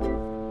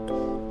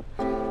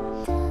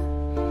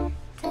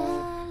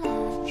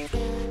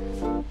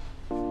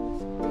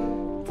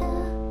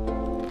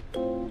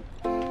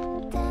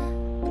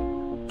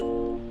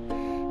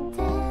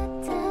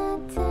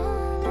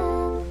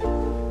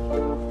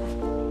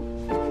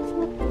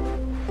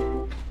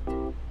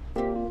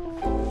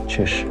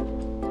确实，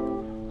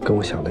跟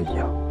我想的一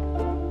样，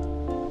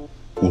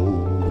盈盈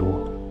盈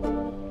落。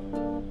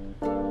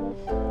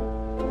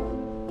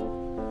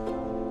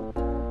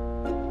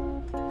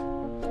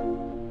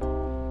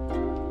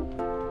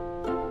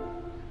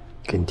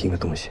给你订个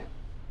东西。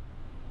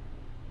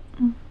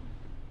嗯。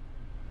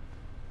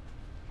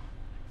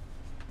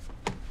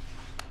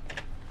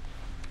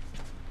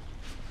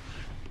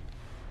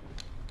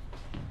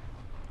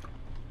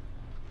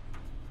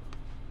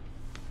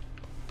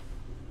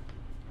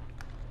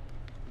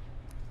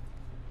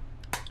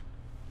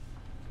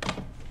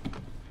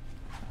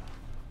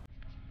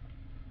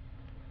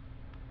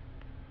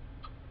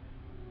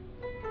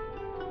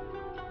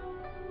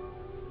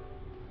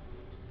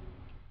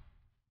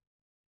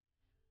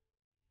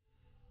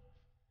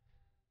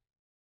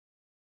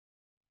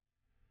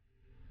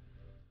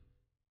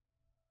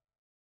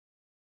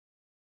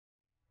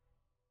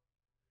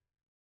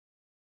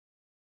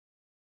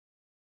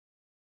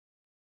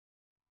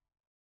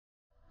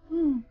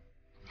嗯，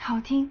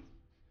好听。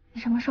你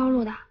什么时候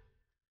录的？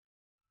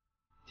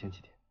前几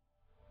天。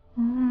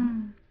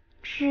嗯，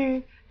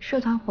是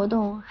社团活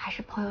动还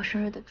是朋友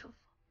生日的祝福？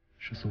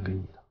是送给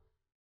你的。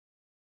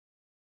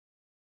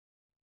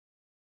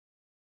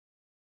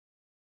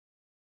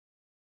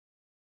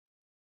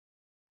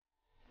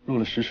录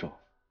了10首，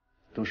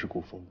都是古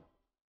风的。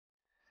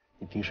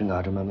你平时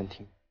拿着慢慢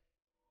听，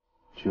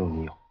只有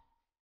你有。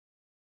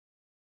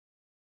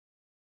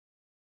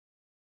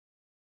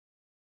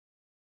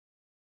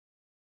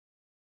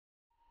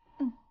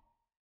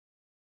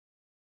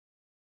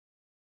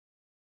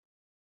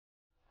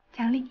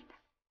奖励你的。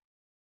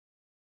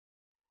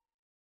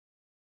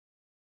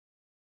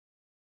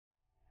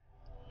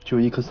就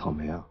一颗草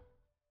莓啊？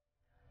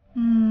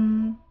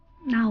嗯，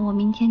那我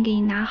明天给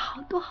你拿好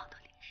多好多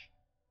零食。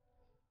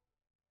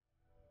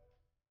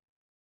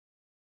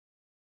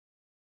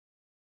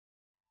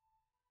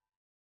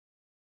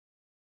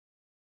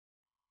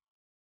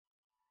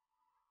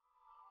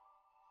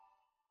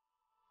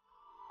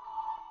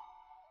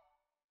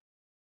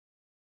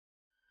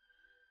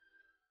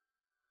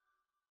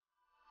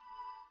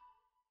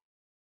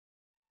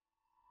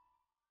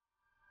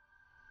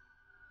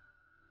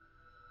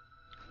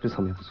这草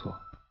莓不错，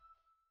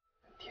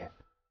很甜。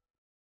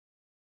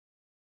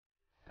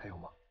还有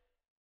吗？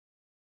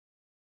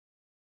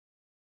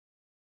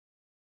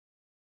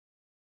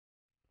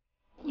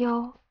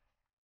有。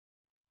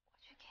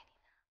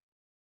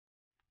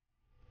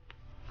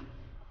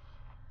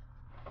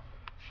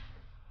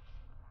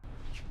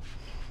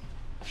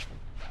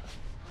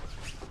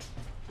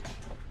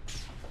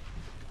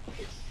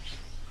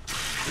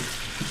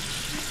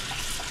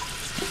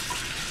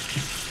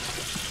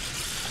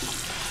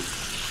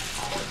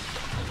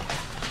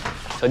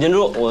小金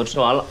猪，我吃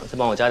完了，再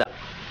帮我加点。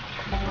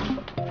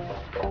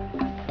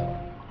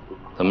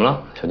怎么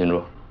了，小金猪？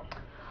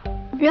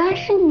原来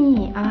是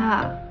你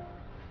啊！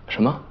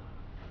什么？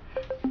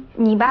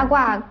你八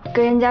卦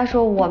跟人家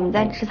说我们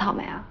在吃草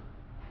莓啊？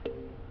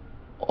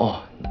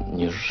哦，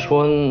你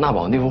说那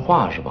宝那幅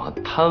画是吧？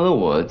他问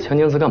我锵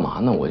青瓷干嘛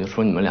呢，我就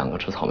说你们2个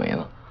吃草莓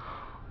呢。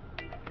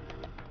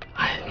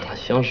哎，那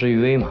相识于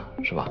微嘛，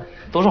是吧？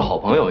都是好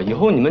朋友，以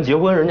后你们结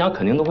婚，人家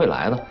肯定都会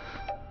来的，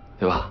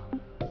对吧？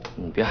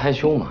你别害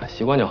羞嘛，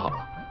习惯就好了。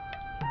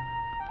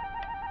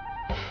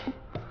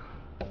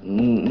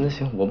那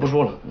行，我不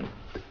说了。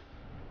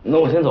那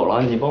我先走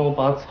了，你帮我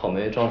把草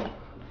莓装上。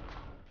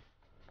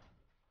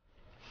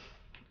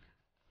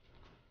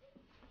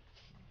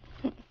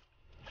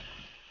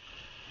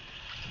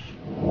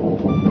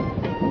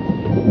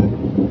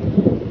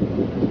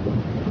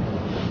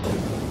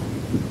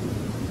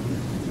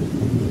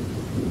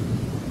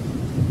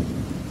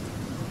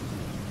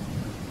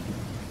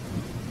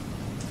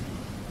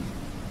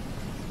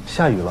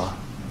下雨了。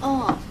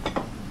哦。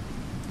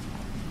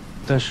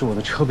但是我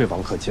的车被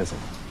网可借走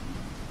了。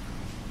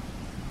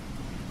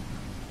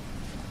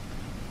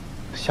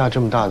下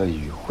这么大的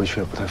雨，回去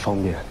也不太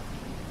方便。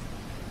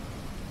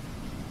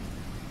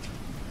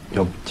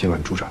要不今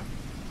晚住这儿？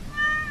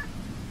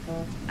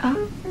啊？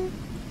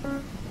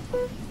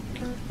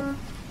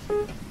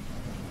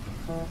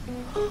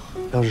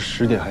要是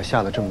10点还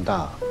下得这么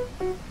大，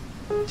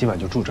今晚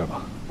就住这儿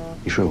吧。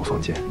你睡我房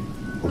间，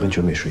我跟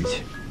娟美睡一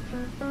起。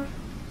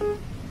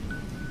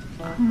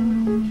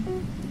嗯。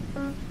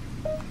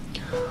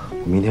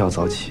我明天要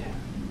早起，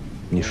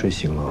你睡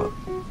醒了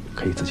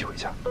可以自己回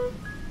家。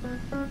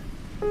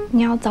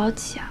你要早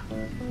起啊？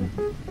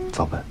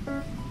早班。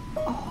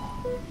哦。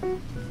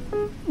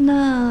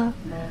那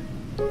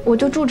我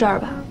就住这儿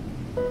吧。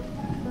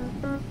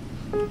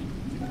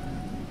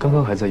刚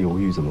刚还在犹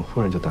豫，怎么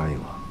忽然就答应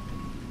了？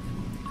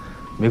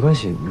没关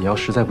系，你要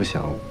实在不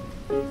想，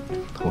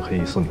我可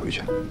以送你回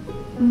去。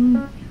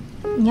嗯，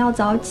你要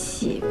早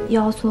起，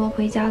又要送我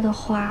回家的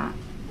话，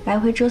来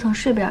回折腾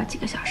睡不了几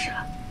个小时了。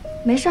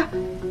没事儿，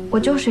我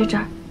就睡这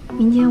儿，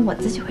明天我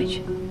自己回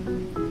去。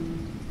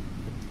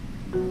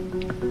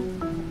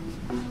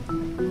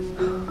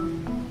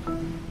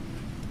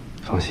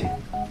放心，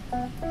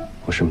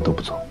我什么都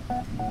不做。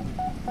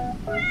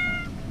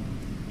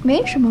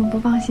没什么不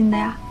放心的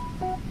呀。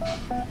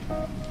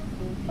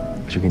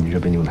去给你热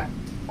杯牛奶。